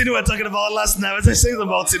that Tinu we were talking about last night? Was I saying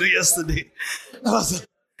about Tinu yesterday? I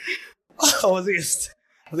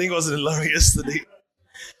think it was in Lorry yesterday.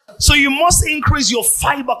 So you must increase your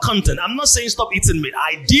fiber content. I'm not saying stop eating meat.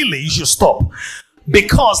 Ideally, you should stop.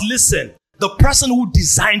 Because listen, the person who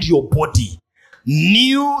designed your body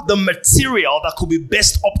knew the material that could be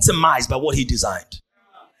best optimized by what he designed.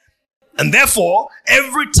 And therefore,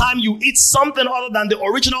 every time you eat something other than the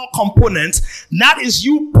original component, that is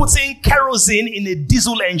you putting kerosene in a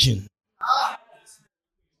diesel engine.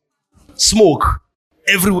 Smoke.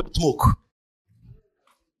 Everywhere smoke.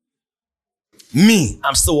 Me,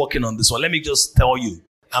 I'm still working on this one. Let me just tell you,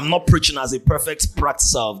 I'm not preaching as a perfect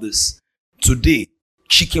practicer of this. Today,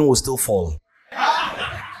 chicken will still fall.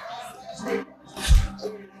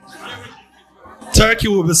 turkey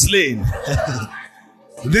will be slain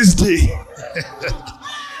this day.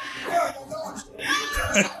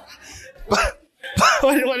 but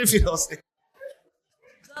what if you don't say?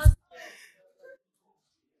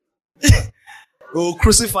 We'll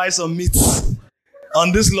crucify some meat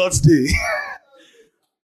on this Lord's Day.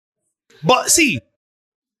 But see,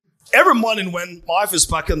 every morning when my wife is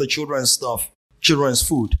packing the children's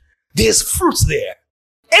food, there's fruits there.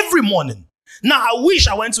 Every morning. Now, I wish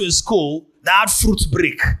I went to a school that had fruit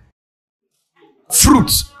break.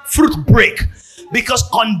 Fruit break. Because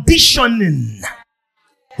conditioning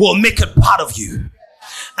will make it part of you.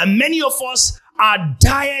 And many of us, our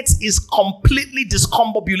diet is completely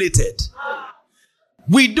discombobulated.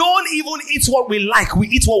 We don't even eat what we like. We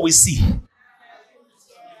eat what we see.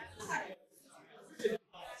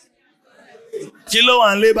 Kilo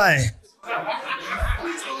and labor.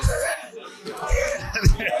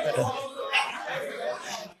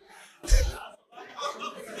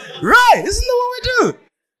 Right, isn't that what we do?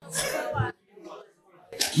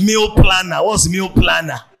 Meal planner. What's meal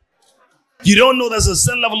planner? You don't know there's a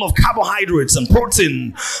certain level of carbohydrates and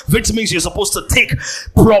protein, vitamins you're supposed to take.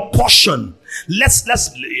 Proportion. Let's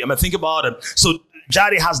think about it. So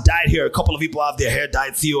Jari has died here. A couple of people have their hair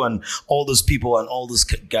dyed. Theo and all those people and all those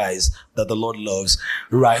guys that the Lord loves.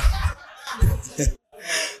 Right?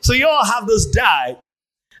 So you all have this dye.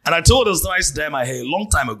 And I told us I used to dye my hair a long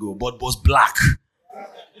time ago, but it was black.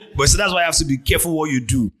 But so that's why I have to be careful what you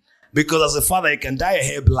do. Because as a father, you can dye your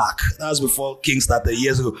hair black. That was before King started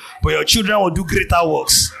years ago. But your children will do greater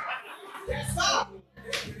works.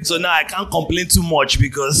 So now I can't complain too much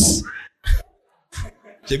because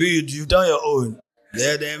maybe you've done your own.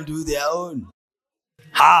 Let them do their own.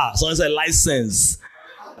 Someone said license.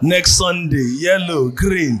 Next Sunday, yellow,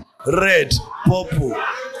 green, red, purple,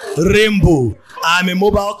 rainbow. I'm a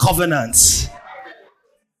mobile covenant.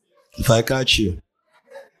 If I catch you,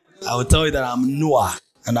 I will tell you that I'm Noah.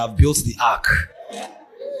 And I've built the ark.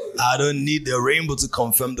 I don't need the rainbow to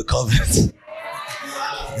confirm the covenant.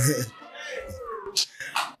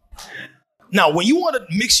 Now, when you want to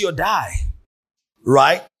mix your dye,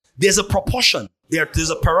 right, there's a proportion.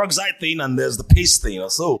 There's a peroxide thing and there's the paste thing.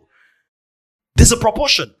 So there's a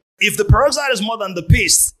proportion. If the peroxide is more than the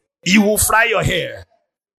paste, you will fry your hair.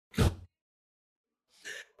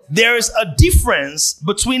 There is a difference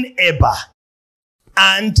between Eba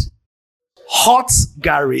and hot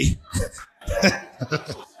Gary.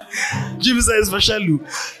 Jimmy says Feshelu.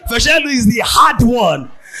 Feshelu is the hard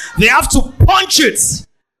one. They have to punch it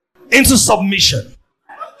into submission.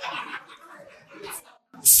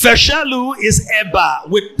 Feshelu is Eba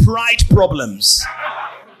with pride problems.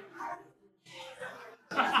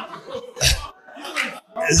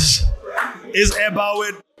 Is Eba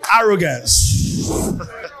with arrogance.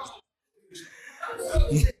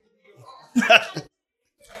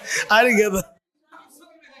 I didn't get that.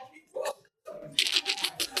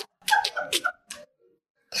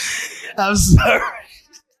 I'm sorry.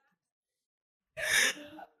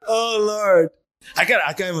 Oh Lord. I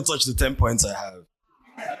can't even touch the 10 points I have.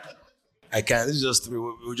 I can't. It's just 3.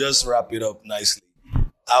 We'll just wrap it up nicely.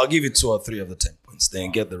 I'll give you 2 or 3 of the 10 points,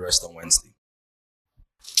 then get the rest on Wednesday.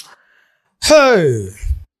 Hey.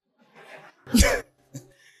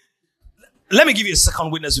 Let me give you a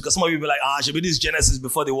second witness because some of you will be like, should be this Genesis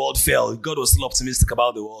before the world fell. God was still optimistic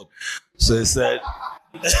about the world. So he said,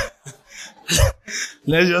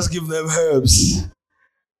 let's just give them herbs.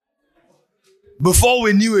 Before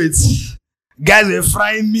we knew it, guys were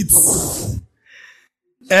frying meat.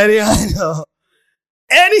 Anyhow,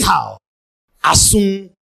 as soon,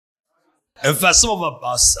 in fact, some of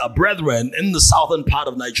us, our brethren in the southern part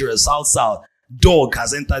of Nigeria, South, dog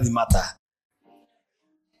has entered the matter.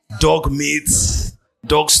 Dog meat,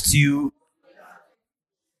 dog stew.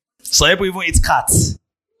 Some people even eat cat.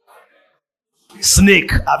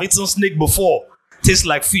 Snake. I've eaten snake before. Tastes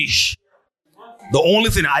like fish. The only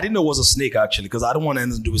thing I didn't know was a snake actually, because I don't want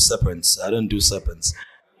anything to do with serpents. I don't do serpents.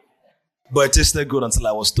 But it tasted good until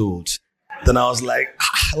I was told. Then I was like,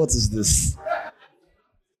 what is this?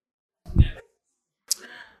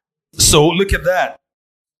 So look at that.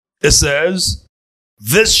 It says,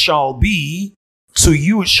 this shall be to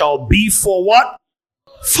you, shall be for what?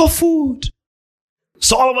 For food.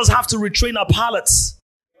 So all of us have to retrain our palates.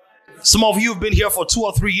 Some of you have been here for 2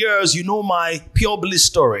 or 3 years. You know my Pure Bliss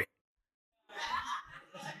story.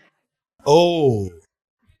 Oh,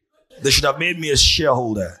 they should have made me a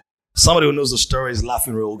shareholder. Somebody who knows the story is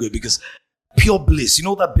laughing real good because Pure Bliss, you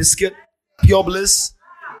know that biscuit? Pure Bliss?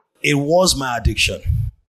 It was my addiction.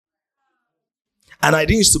 And I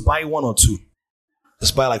didn't used to buy 1 or 2.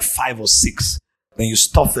 Just buy like 5 or 6. Then you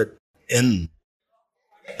stuff it in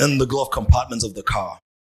in the glove compartment of the car.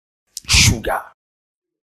 Sugar.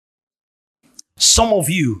 Some of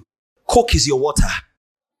you, Coke is your water.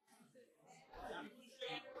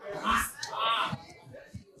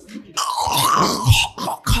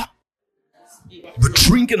 But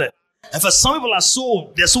drinking it. And for some people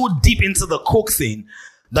they're so deep into the Coke thing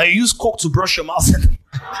that you use Coke to brush your mouth.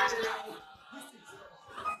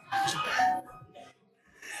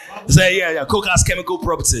 Say, yeah, Coke has chemical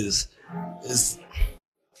properties.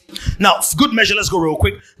 Now, good measure, let's go real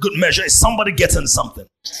quick. Good measure is somebody getting something.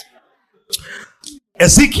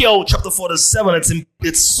 Ezekiel chapter 47,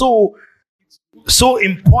 it's so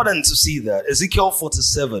important to see that. Ezekiel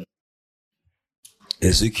 47.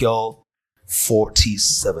 Ezekiel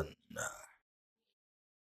 47.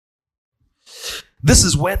 This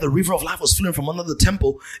is where the river of life was flowing from under the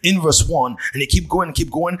temple in verse 1. And you keep going.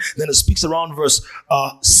 Then it speaks around verse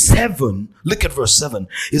 7. Look at verse 7.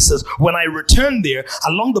 It says, when I returned there,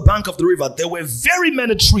 along the bank of the river, there were very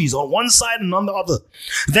many trees on one side and on the other.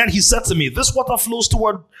 Then he said to me, this water flows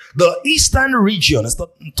toward the eastern region. It's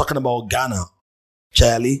not talking about Ghana.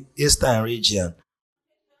 Charlie, eastern region.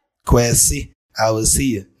 Kwesi, I will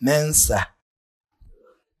see you. Mensa.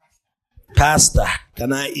 Pastor,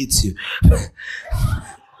 can I eat you?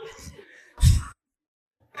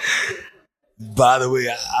 By the way,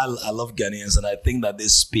 I love Ghanaians, and I think that they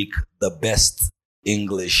speak the best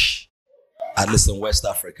English, at least in West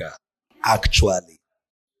Africa, actually.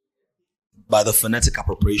 By the phonetic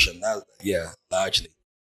appropriation, largely.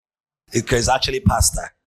 It's actually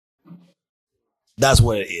pastor. That's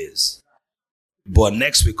what it is. But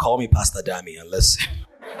next week, call me Pastor Dami, unless...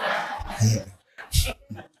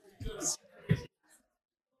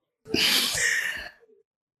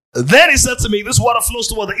 Then he said to me, this water flows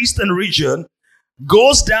toward the eastern region,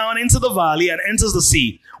 goes down into the valley and enters the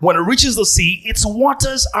sea. When it reaches the sea, its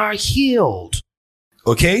waters are healed.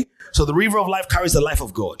 Okay? So the river of life carries the life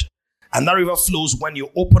of God. And that river flows when you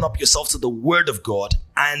open up yourself to the word of God.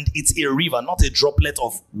 And it's a river, not a droplet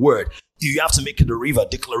of word. You have to make it a river,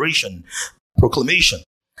 declaration, proclamation.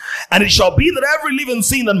 And it shall be that every living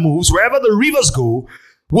thing that moves, wherever the rivers go,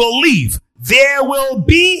 will leave. There will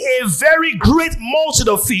be a very great multitude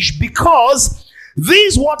of fish because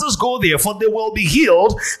these waters go there, for they will be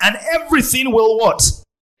healed, and everything will what?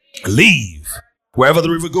 Leave. Wherever the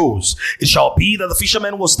river goes, it shall be that the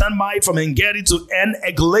fishermen will stand by it from Engedi to En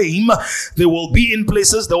Eglaim. They will be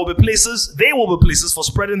places for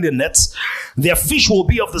spreading their nets. Their fish will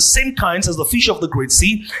be of the same kinds as the fish of the great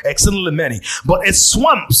sea, exceedingly many. But its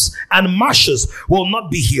swamps and marshes will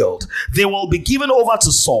not be healed. They will be given over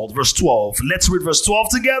to salt. Verse 12. Let's read verse 12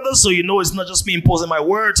 together so you know it's not just me imposing my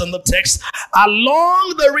words on the text.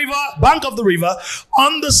 Along the river, bank of the river,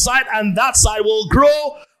 on the side and that side will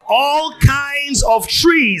grow all kinds of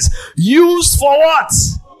trees used for what?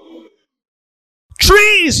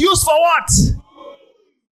 Trees used for what?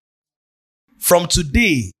 From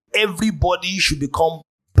today, everybody should become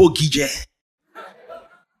Bogije.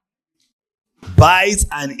 Bite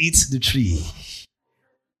and eat the tree.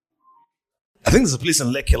 I think there's a place in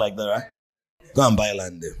Lekki like that, right? Go and buy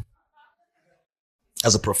land there.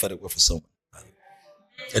 As a prophetic word for someone.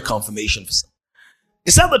 A confirmation for someone.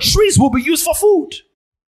 It said the trees will be used for food.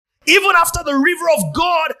 Even after the river of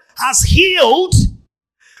God has healed,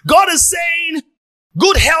 God is saying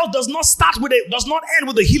good health does not end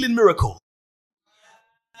with a healing miracle.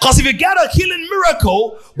 Because if you get a healing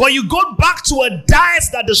miracle, but you go back to a diet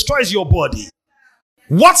that destroys your body,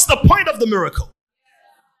 what's the point of the miracle?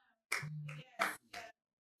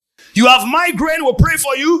 You have migraine, we'll pray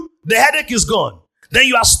for you, the headache is gone. Then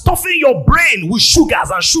you are stuffing your brain with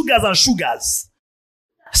sugars and sugars and sugars.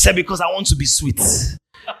 I said, because I want to be sweet.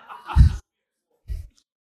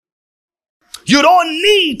 You don't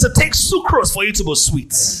need to take sucrose for you to be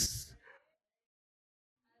sweet.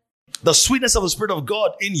 The sweetness of the Spirit of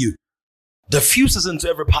God in you diffuses into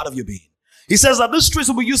every part of your being. He says that these trees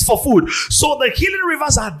will be used for food. So the healing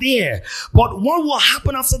rivers are there. But what will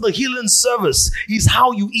happen after the healing service is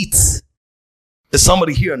how you eat. Is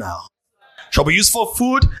somebody here now? Shall be used for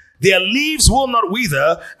food. Their leaves will not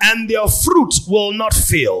wither and their fruit will not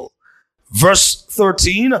fail. Verse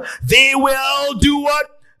 13. They will do what?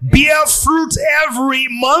 Bear fruit every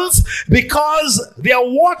month because their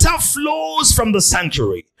water flows from the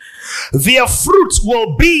sanctuary. Their fruit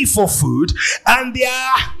will be for food and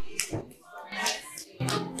their...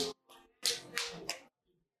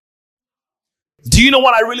 Do you know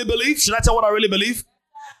what I really believe? Should I tell what I really believe?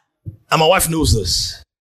 And my wife knows this.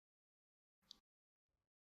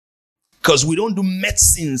 Because we don't do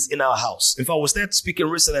medicines in our house. In fact, we started speaking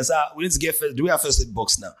recently and said, we need to get first. Do we have first aid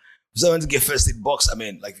box now? So I went to get first aid box. I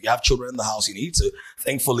mean, like if you have children in the house, you need to.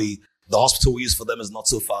 Thankfully, the hospital we use for them is not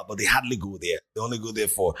so far, but they hardly go there. They only go there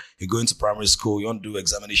for you go into primary school, you want to do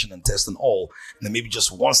examination and test and all. And then maybe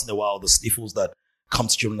just once in a while, the sniffles that come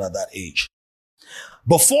to children at that age.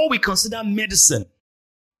 Before we consider medicine,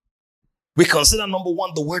 we consider number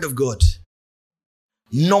one, the word of God.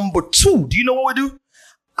 Number two, do you know what we do?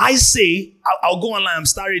 I say, I'll go online, I'm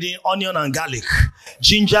starting reading onion and garlic,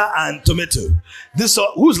 ginger and tomato. This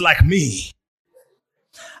who's like me?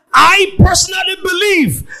 I personally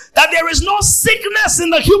believe that there is no sickness in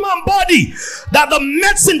the human body that the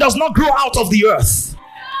medicine does not grow out of the earth.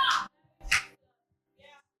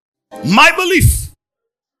 My belief.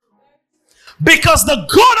 Because the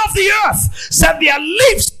God of the earth said their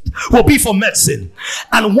leaves will be for medicine.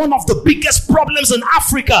 And one of the biggest problems in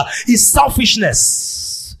Africa is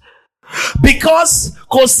selfishness. Because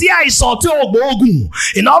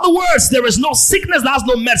in other words, there is no sickness that has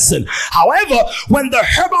no medicine. However, when the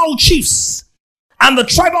herbal chiefs and the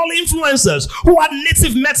tribal influencers who had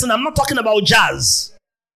native medicine, I'm not talking about jazz,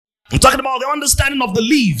 I'm talking about the understanding of the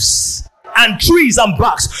leaves and trees and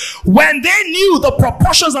barks. When they knew the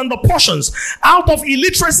proportions and the portions, out of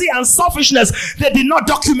illiteracy and selfishness, they did not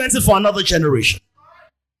document it for another generation.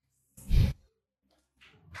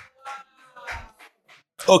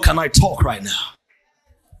 Oh, can I talk right now?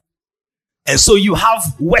 And so you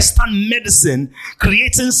have Western medicine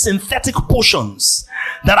creating synthetic potions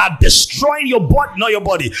that are destroying your body, not your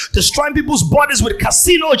body, destroying people's bodies with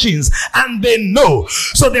carcinogens, and they know.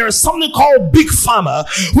 So there is something called Big Pharma,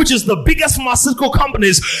 which is the biggest pharmaceutical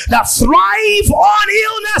companies that thrive on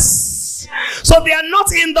illness. So they are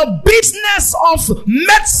not in the business of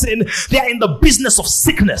medicine, they are in the business of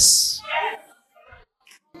sickness.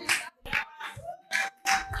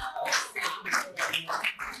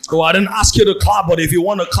 Oh, I didn't ask you to clap, but if you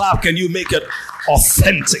want to clap, can you make it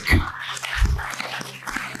authentic?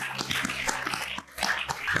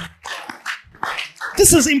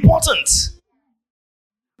 This is important.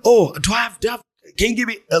 Oh, do I have, can you give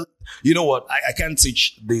me, you know what? I can't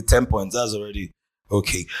teach the 10 points. That's already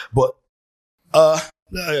okay. But,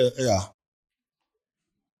 yeah.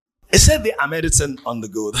 It said they are medicine on the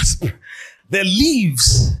go. Their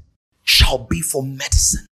leaves shall be for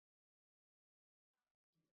medicine.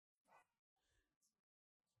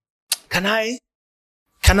 Can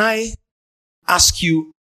I ask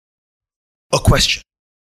you a question?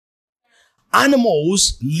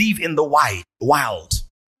 Animals live in the wild.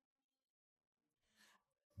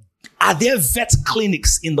 Are there vet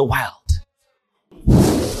clinics in the wild?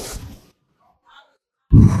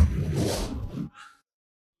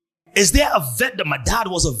 Is there a vet that my dad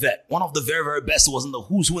was a vet? One of the very, very best, was in the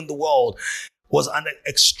who's who in the world, was an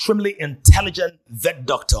extremely intelligent vet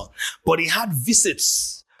doctor, but he had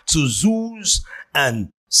visits to zoos and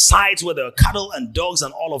sites where there are cattle and dogs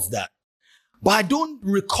and all of that. But I don't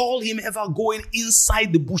recall him ever going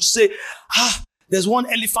inside the bush, say, there's one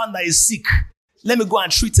elephant that is sick. Let me go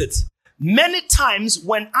and treat it. Many times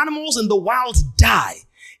when animals in the wild die,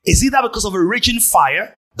 it's either because of a raging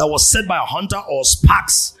fire that was set by a hunter or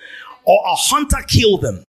sparks, or a hunter killed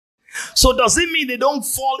them. So does it mean they don't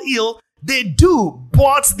fall ill? They do,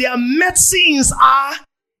 but their medicines are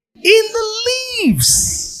in the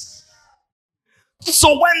leaves. So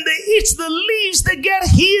when they eat the leaves, they get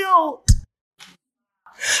healed.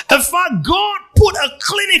 In fact, God put a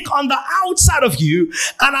clinic on the outside of you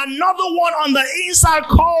and another one on the inside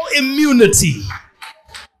called immunity.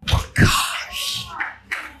 Oh, gosh.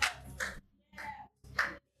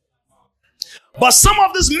 But some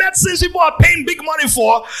of these medicines people are paying big money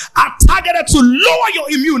for are targeted to lower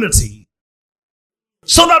your immunity,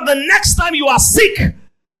 so that the next time you are sick,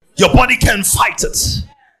 your body can fight it.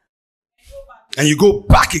 And you go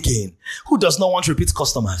back again. Who does not want repeat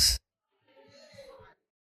customers?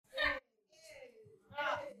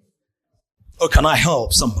 Or can I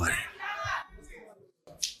help somebody?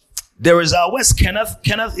 There is where's Kenneth?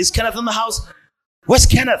 Is Kenneth in the house? Where's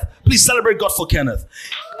Kenneth? Please celebrate God for Kenneth.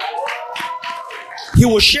 He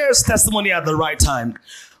will share his testimony at the right time.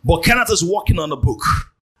 But Kenneth is working on a book.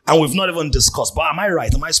 And we've not even discussed. But am I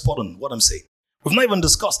right? Am I spot on what I'm saying? We've not even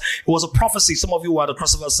discussed. It was a prophecy. Some of you were at the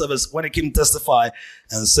crossover service when he came to testify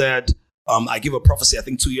and said, I gave a prophecy, I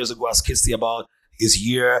think 2 years ago, as Kirsty, about his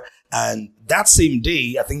year. And that same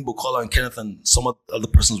day, I think Bukola and Kenneth and some other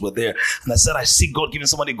persons were there. And I said, I see God giving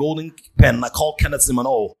somebody a golden pen. And I called Kenneth him and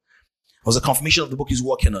all. It was a confirmation of the book he's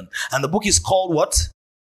working on. And the book is called what?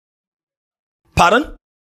 Pardon?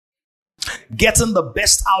 Getting the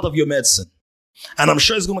best out of your medicine. And I'm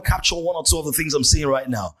sure it's going to capture one or two of the things I'm saying right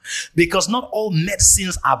now. Because not all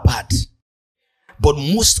medicines are bad. But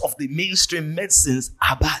most of the mainstream medicines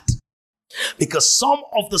are bad. Because some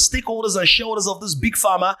of the stakeholders and shareholders of this big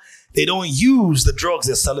pharma, they don't use the drugs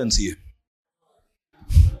they're selling to you.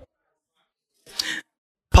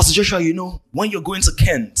 Pastor Joshua, you know, when you're going to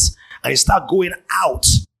Kent and you start going out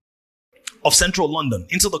of central London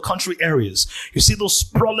into the country areas, you see those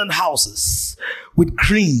sprawling houses with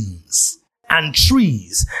greens and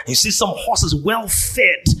trees. And you see some horses well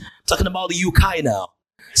fed. Talking about the UK now.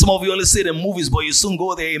 Some of you only see it in movies, but you soon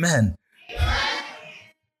go there, amen.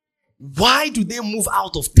 Why do they move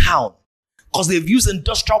out of town? Because they've used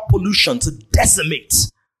industrial pollution to decimate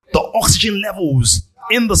the oxygen levels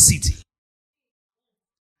in the city.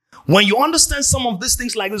 When you understand some of these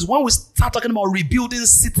things like this, when we start talking about rebuilding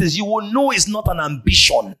cities, you will know it's not an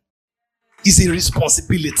ambition. It's a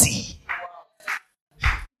responsibility.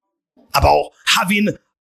 About having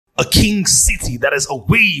a king city that is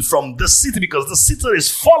away from the city because the city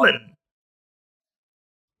is fallen.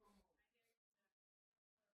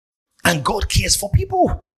 And God cares for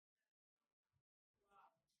people.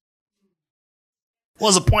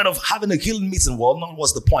 What's the point of having a healing meeting? Well, not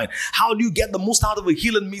what's the point. How do you get the most out of a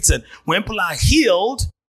healing meeting when people are healed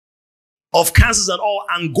of cancers and all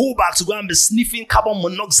and go back to go and be sniffing carbon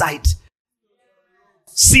monoxide,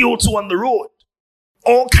 CO2 on the road,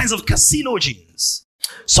 all kinds of carcinogens?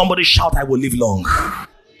 Somebody shout, I will live long.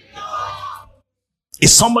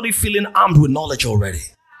 Is somebody feeling armed with knowledge already?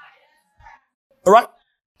 All right.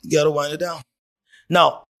 You got to wind it down.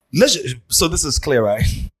 Now, so this is clear, right?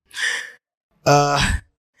 I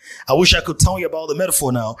wish I could tell you about the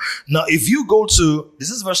metaphor now. Now, if you go to, is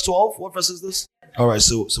this verse 12? What verse is this? All right,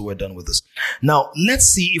 so we're done with this. Now, let's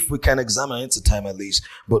see if we can examine it to time at least,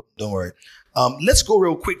 but don't worry. Let's go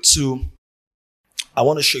real quick to, I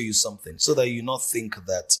want to show you something so that you not think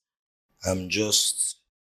that I'm just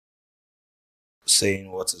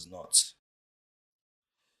saying what is not.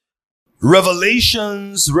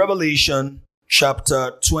 Revelation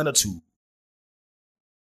chapter 22.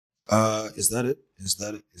 Is that it? Is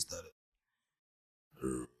that it?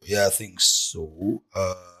 Yeah, I think so.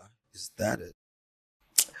 Is that it?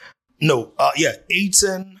 No. Yeah,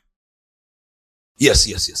 18.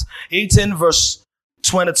 Yes. 18 verse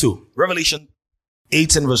 22. Revelation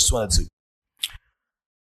 18 verse 22.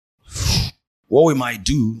 What we might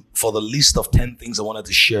do for the list of 10 things I wanted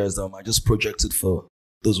to share is that I might just project it for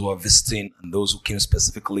those who are visiting and those who came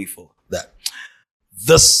specifically for that.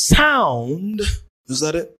 The sound, is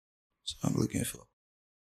that it? So I'm looking for.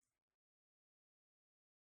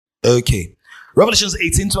 Okay. Revelations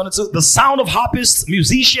 18:22. The sound of harpists,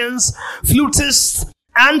 musicians, flutists,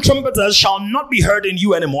 and trumpeters shall not be heard in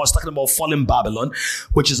you anymore. It's talking about fallen Babylon,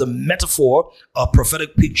 which is a metaphor, a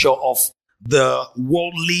prophetic picture of the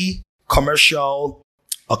worldly commercial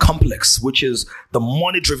complex, which is the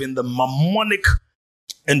money-driven, the mammonic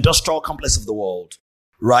industrial complex of the world,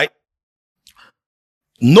 right?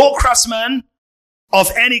 No craftsman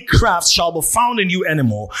of any craft shall be found in you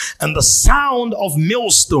anymore, and the sound of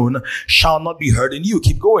millstone shall not be heard in you.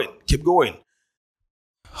 Keep going.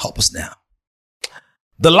 Help us now.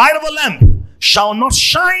 The light of a lamp shall not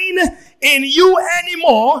shine in you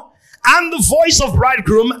anymore, and the voice of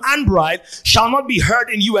bridegroom and bride shall not be heard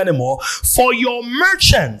in you anymore. For your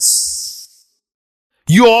merchants,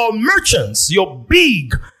 your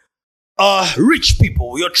big, rich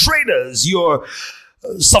people, your traders, your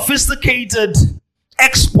sophisticated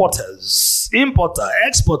exporters, importer,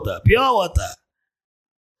 exporter, pure water,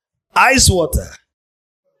 ice water,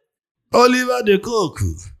 Oliver de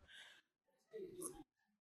Coco.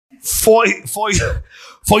 For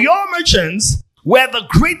your merchants were the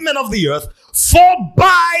great men of the earth, for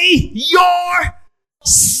by your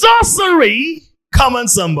sorcery, come on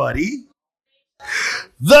somebody,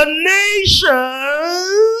 the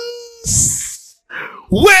nations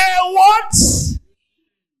were what?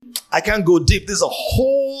 I can't go deep. This is a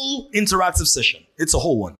whole interactive session. It's a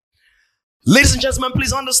whole one. Ladies and gentlemen,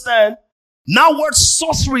 please understand. Now, word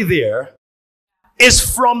sorcery there is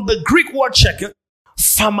from the Greek word, check it,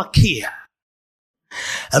 pharmakia.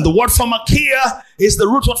 And the word pharmakia is the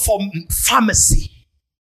root word for pharmacy.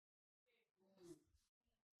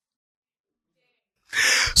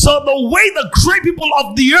 So the way the great people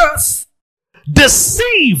of the earth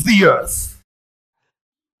deceive the earth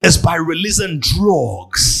is by releasing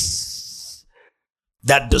drugs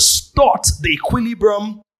that distort the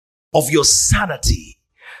equilibrium of your sanity.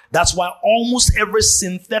 That's why almost every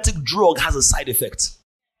synthetic drug has a side effect.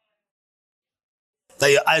 That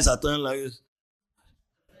your eyes are turning like this.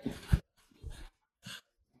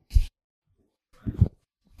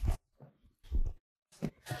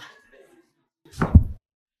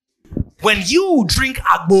 When you drink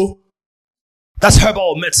agbo, that's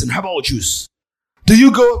herbal medicine, herbal juice. Do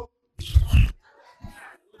you go?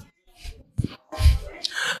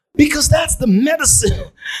 Because that's the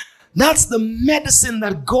medicine. That's the medicine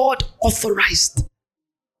that God authorized.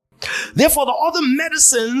 Therefore, the other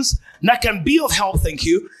medicines that can be of help, thank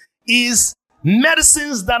you, is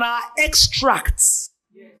medicines that are extracts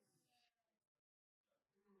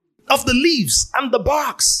of the leaves and the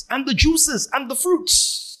barks and the juices and the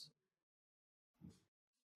fruits.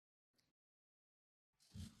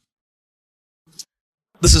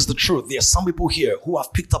 This is the truth. There are some people here who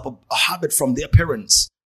have picked up a habit from their parents.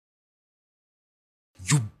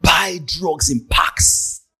 You buy drugs in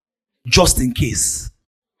packs just in case.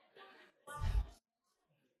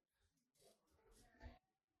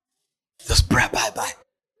 Just buy.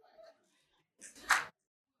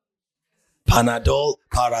 Panadol,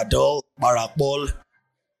 Paradol, Marabol,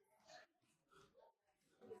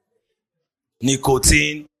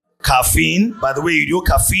 nicotine, caffeine. By the way, you know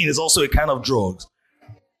caffeine is also a kind of drug.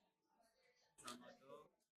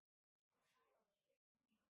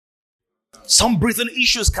 Some breathing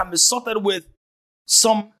issues can be sorted with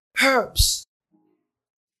some herbs.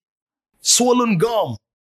 Swollen gum.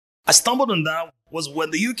 I stumbled on that was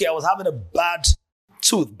when the UK I was having a bad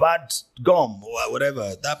tooth, bad gum or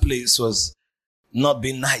whatever. That place was not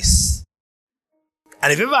being nice.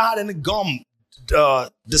 And if you ever had any gum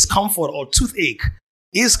discomfort or toothache,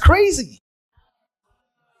 it's crazy.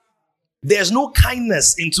 There's no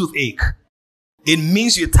kindness in toothache. It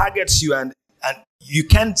means you target you and you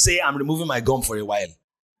can't say, I'm removing my gum for a while.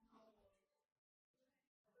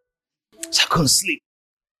 So I couldn't sleep.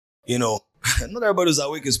 You know, not everybody who's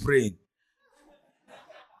awake is praying.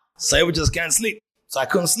 So I just can't sleep. So I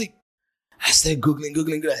couldn't sleep. I started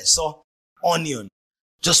Googling. I saw onion.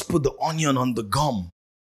 Just put the onion on the gum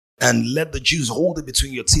and let the juice, hold it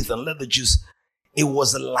between your teeth and let the juice. It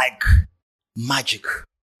was like magic.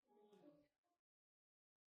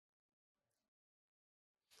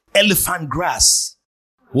 Elephant grass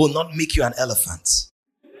will not make you an elephant.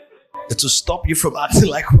 It will stop you from acting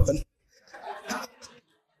like one.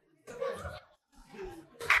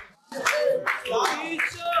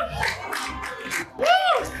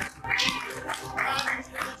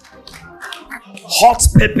 Hot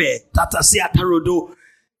pepper, tatase atarodo,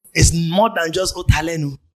 is more than just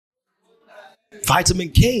otalenu. Vitamin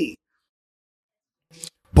K.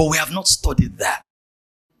 But we have not studied that.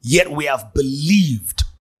 Yet we have believed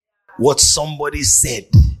what somebody said.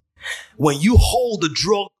 When you hold the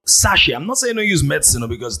drug sachet, I'm not saying don't use medicine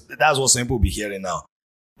because that's what some people will be hearing now.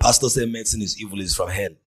 Pastor said medicine is evil, is from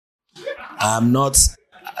hell.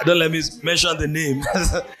 Don't let me mention the name.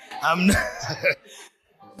 I'm not.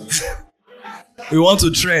 We want to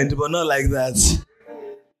trend, but not like that.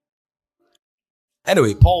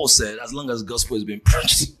 Anyway, Paul said, as long as the gospel is being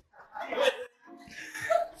preached,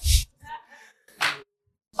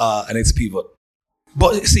 and it's pivot.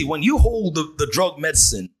 But see, when you hold the drug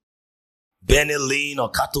medicine, Benylin or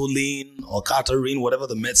Cataline or Catarine, whatever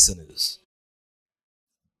the medicine is,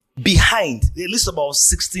 behind, they list about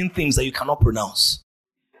 16 things that you cannot pronounce.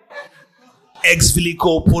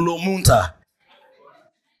 Exvilico polomunta.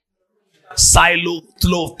 Silo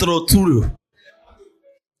tlo.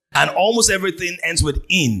 And almost everything ends with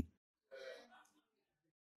in.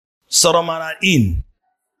 Sodomana in.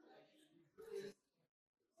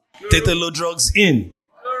 Tetelo drugs in.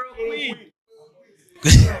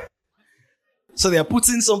 So they are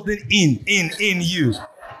putting something in you.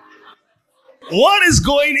 What is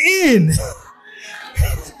going in?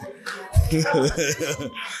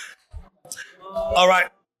 All right.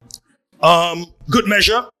 Good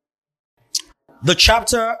measure. The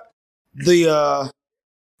chapter, I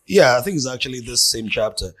think it's actually this same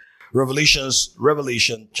chapter.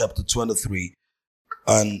 Revelation chapter 23.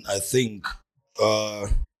 And I think,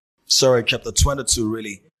 chapter 22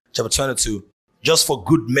 really. Chapter 22. Just for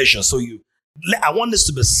good measure. So I want this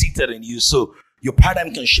to be seated in you so your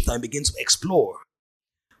paradigm can shift and begin to explore.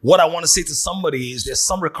 What I want to say to somebody is there's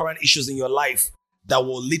some recurrent issues in your life that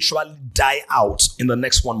will literally die out in the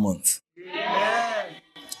next 1 month. Yeah.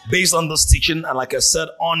 Based on this teaching, and like I said,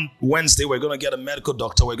 on Wednesday, we're going to get a medical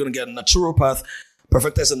doctor. We're going to get a naturopath.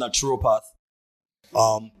 Perfect as a naturopath.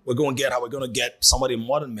 We're going to get somebody in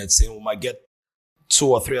modern medicine. We might get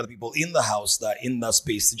 2 or 3 other people in the house that are in that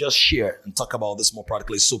space to just share and talk about this more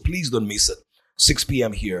practically. So please don't miss it. 6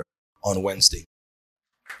 p.m. here on Wednesday.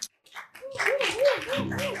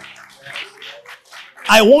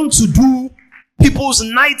 I want to do people's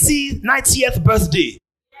 90th birthday.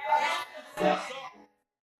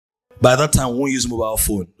 By that time, we won't use mobile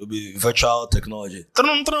phone. It'll be virtual technology. I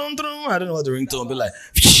don't know what the ringtone will be like.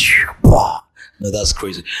 No, that's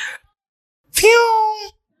crazy.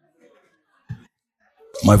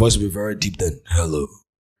 My voice will be very deep then. Hello.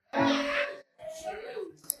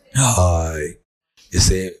 You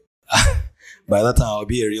say, by that time I'll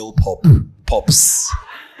be a real pops.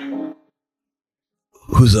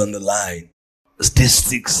 Who's on the line?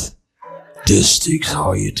 Statistics, how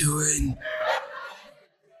are you doing?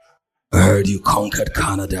 I heard you conquered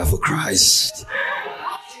Canada for Christ.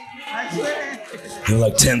 You're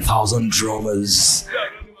like 10,000 drummers.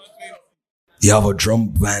 You have a drum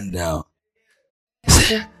band now.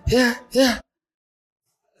 Yeah.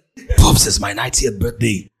 Pops, it's my 90th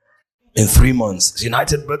birthday in 3 months. It's your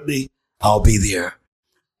 90th birthday. I'll be there.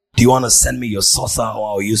 Do you want to send me your saucer or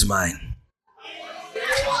I'll use mine?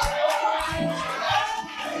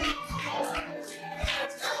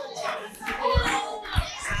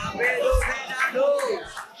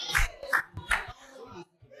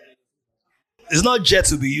 It's not jet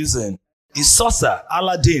to be using. It's saucer,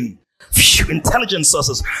 Aladdin. Intelligent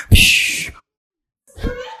saucers.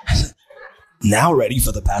 Now ready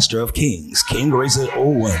for the pastor of kings, King Razor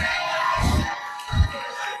Owen.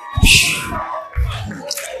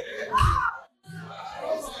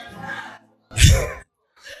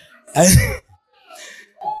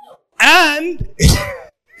 And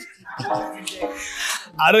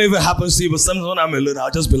I don't know if it happens to you, but sometimes when I'm alone, I'll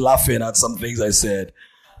just be laughing at some things I said.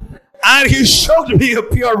 And he showed me a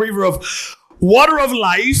pure river of water of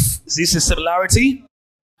life. See the similarity?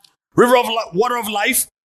 River of water of life,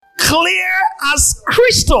 clear as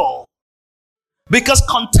crystal. Because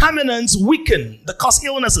contaminants weaken, they cause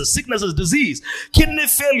illnesses, sicknesses, disease. Kidney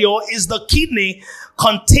failure is the kidney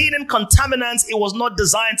containing contaminants it was not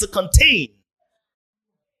designed to contain.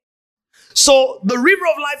 So the river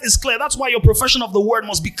of life is clear. That's why your profession of the word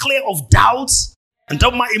must be clear of doubts, and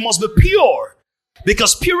it must be pure.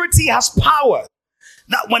 Because purity has power.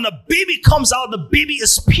 Now, when a baby comes out, the baby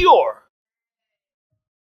is pure.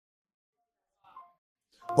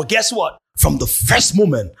 But guess what? From the first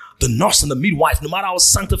moment, the nurse and the midwife, no matter how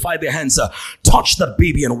sanctified their hands are, touch that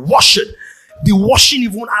baby and wash it. The washing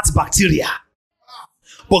even adds bacteria.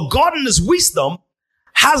 But God in his wisdom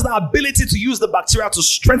has the ability to use the bacteria to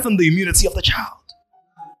strengthen the immunity of the child.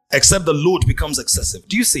 Except the load becomes excessive.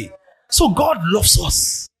 Do you see? So God loves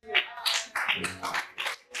us.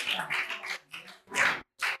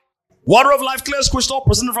 Water of life, clear as crystal,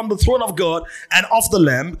 presented from the throne of God and of the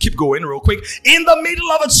Lamb. Keep going real quick. In the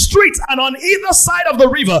middle of its street and on either side of the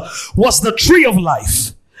river was the tree of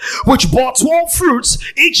life, which bore 12 fruits,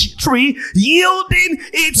 each tree yielding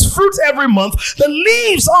its fruit every month. The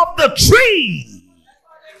leaves of the tree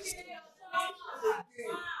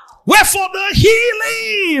were for the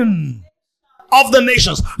healing of the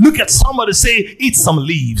nations. Look at somebody, say, eat some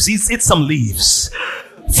leaves. Eat some leaves.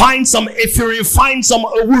 Find some ephraim, find some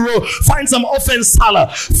ewuro, find some offensala,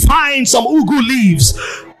 find some ugu leaves.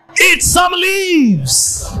 Eat some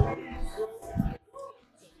leaves.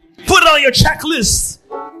 Put it on your checklist.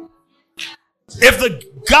 If the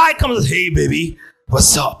guy comes and says, hey baby,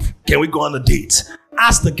 what's up? Can we go on a date?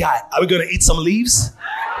 Ask the guy, are we going to eat some leaves?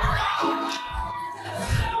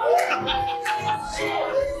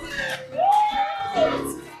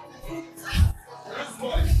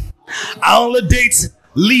 I only date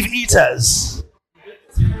leaf eaters.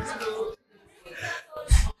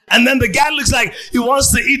 And then the guy looks like he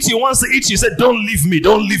wants to eat you. He said, don't leave me.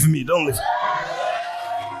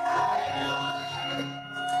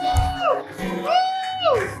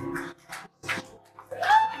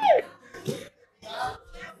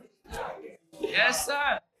 Yes,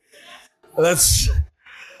 sir. That's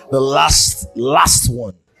the last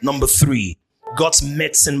one. Number 3. God's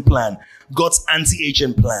medicine plan. God's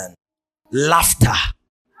anti-aging plan. Laughter.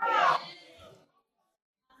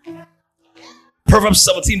 Proverbs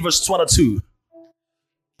 17 verse 22.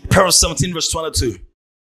 Proverbs 17 verse 22.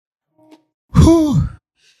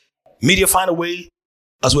 Media, find a way,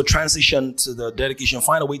 as we transition to the dedication,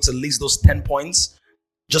 find a way to list those 10 points.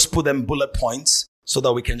 Just put them bullet points so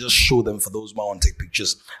that we can just show them for those who want to take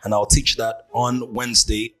pictures. And I'll teach that on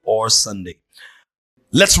Wednesday or Sunday.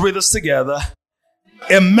 Let's read this together.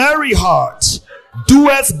 A merry heart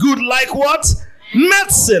doeth good like what?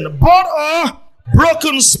 Medicine. But a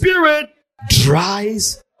broken spirit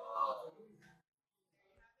dries.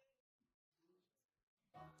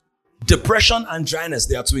 Depression and dryness,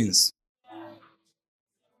 they are twins.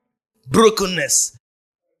 Brokenness.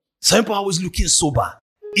 Some people are always looking sober.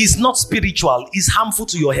 It's not spiritual. It's harmful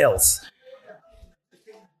to your health.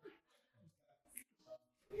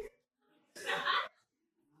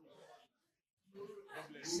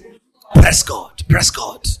 Press God. Press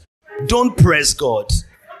God. Don't press God.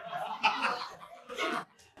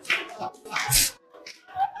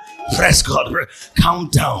 Press God. Calm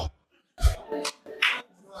down.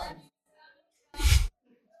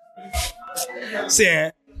 See,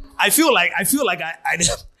 I feel like I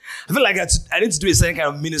need to do a certain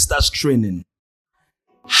kind of minister's training.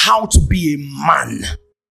 How to be a man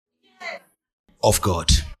of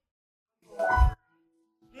God.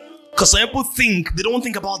 Because some people they don't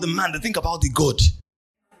think about the man, they think about the God.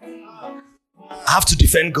 I have to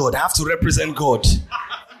defend God. I have to represent God.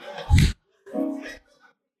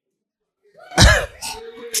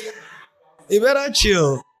 You better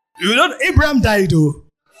chill. Abraham died though.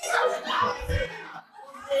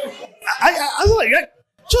 I was like,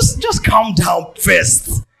 just calm down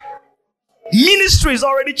first. Ministry is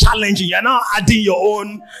already challenging. You're now adding your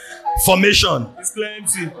own formation. It's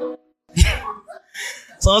plenty.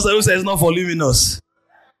 Someone says it's not for luminous.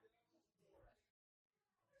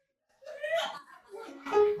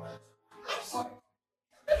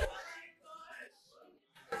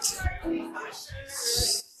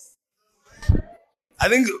 I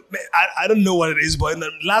think, I don't know what it is, but in the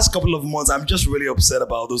last couple of months, I'm just really upset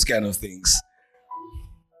about those kind of things.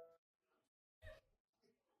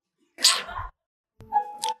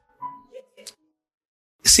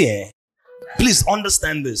 See, please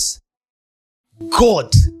understand this.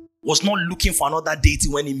 God was not looking for another deity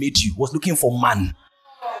when he made you. He was looking for man.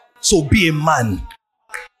 So be a man.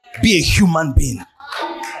 Be a human being.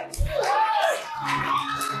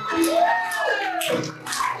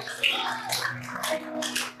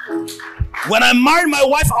 When I married my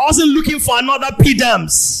wife, I wasn't looking for another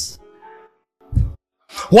PDAMS.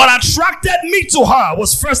 What attracted me to her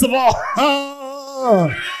was, first of all,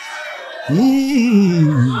 I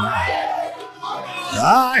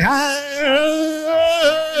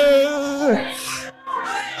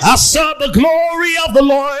saw the glory of the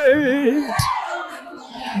Lord.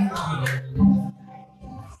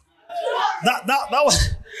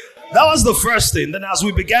 That was the first thing. Then as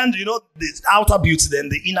we began, the outer beauty, then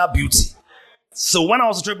the inner beauty. So when I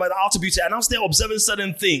was attracted by the outer beauty, I now started observing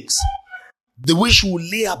certain things. The way she would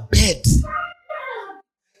lay her bed.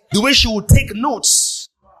 The way she would take notes.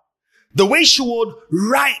 The way she would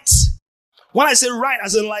write. When I say write,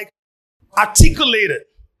 as in like articulate it.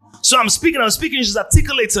 So I'm speaking, she's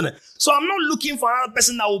articulating it. So I'm not looking for another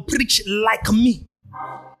person that will preach like me.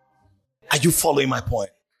 Are you following my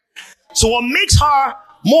point? So what makes her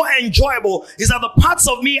more enjoyable is that the parts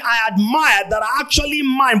of me I admired that are actually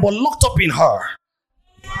mine but locked up in her.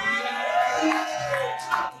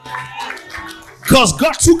 Because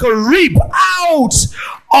God took a rib out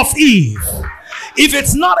of Eve. If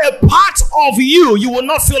it's not a part of you, you will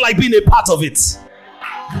not feel like being a part of it.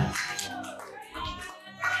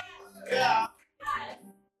 Yeah.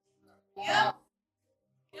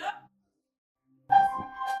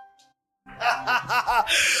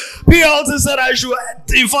 P. also said I should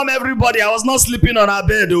inform everybody I was not sleeping on her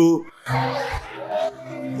bed. Oh.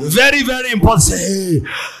 Very, very important. Hey,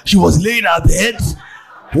 she was laying her bed.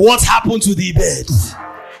 What happened to the bed?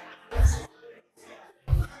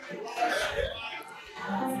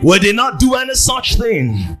 We did not do any such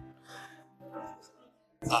thing.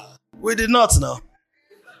 We did not know.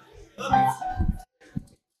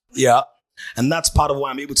 Yeah. And that's part of why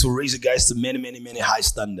I'm able to raise you guys to many, many, many high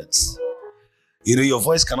standards. Your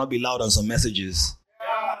voice cannot be loud on some messages.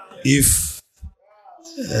 Even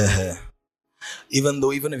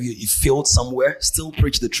if you failed somewhere, still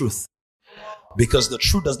preach the truth. Because the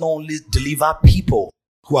truth does not only deliver people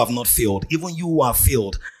who have not failed, even you who have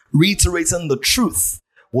failed. Reiterating the truth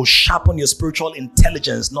will sharpen your spiritual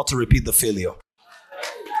intelligence not to repeat the failure.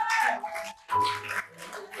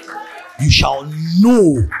 You shall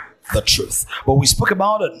know the truth. But we spoke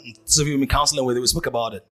about it. So if you've been counseling with it, we spoke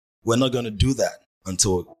about it. We're not going to do that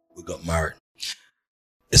until we got married.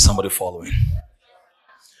 Is somebody following?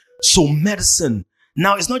 So medicine.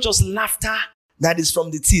 Now it's not just laughter that is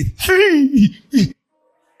from the teeth.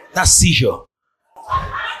 That's seizure.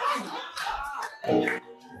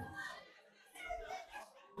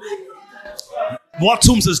 What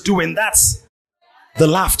Toombs is doing, that's the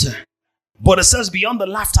laughter. But it says beyond the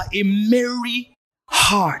laughter, a merry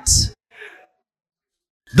heart.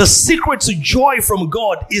 The secret to joy from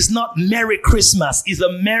God is not Merry Christmas, it's a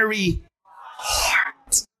merry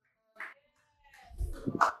heart.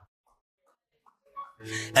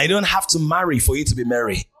 And you don't have to marry for you to be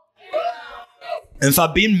merry. In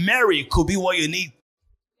fact, being merry could be what you need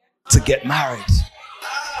to get married.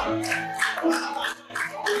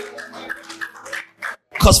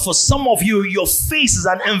 Because for some of you, your face is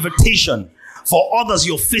an invitation. For others,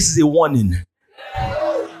 your face is a warning.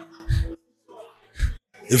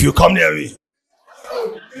 If you come near me,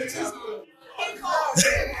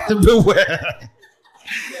 beware.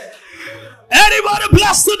 Anybody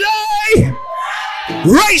blessed today?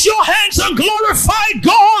 Raise your hands and glorify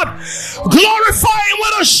God. Glorify Him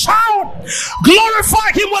with a shout.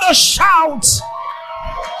 Glorify Him with a shout.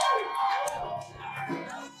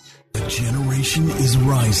 A generation is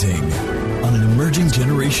rising on an emerging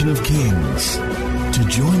generation of kings. To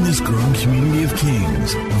join this growing community of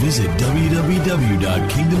kings, visit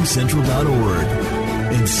www.kingdomcentral.org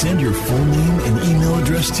and send your full name and email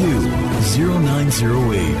address to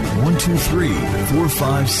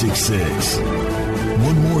 0908-123-4566.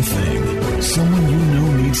 One more thing, someone you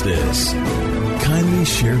know needs this. Kindly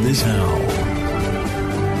share this now.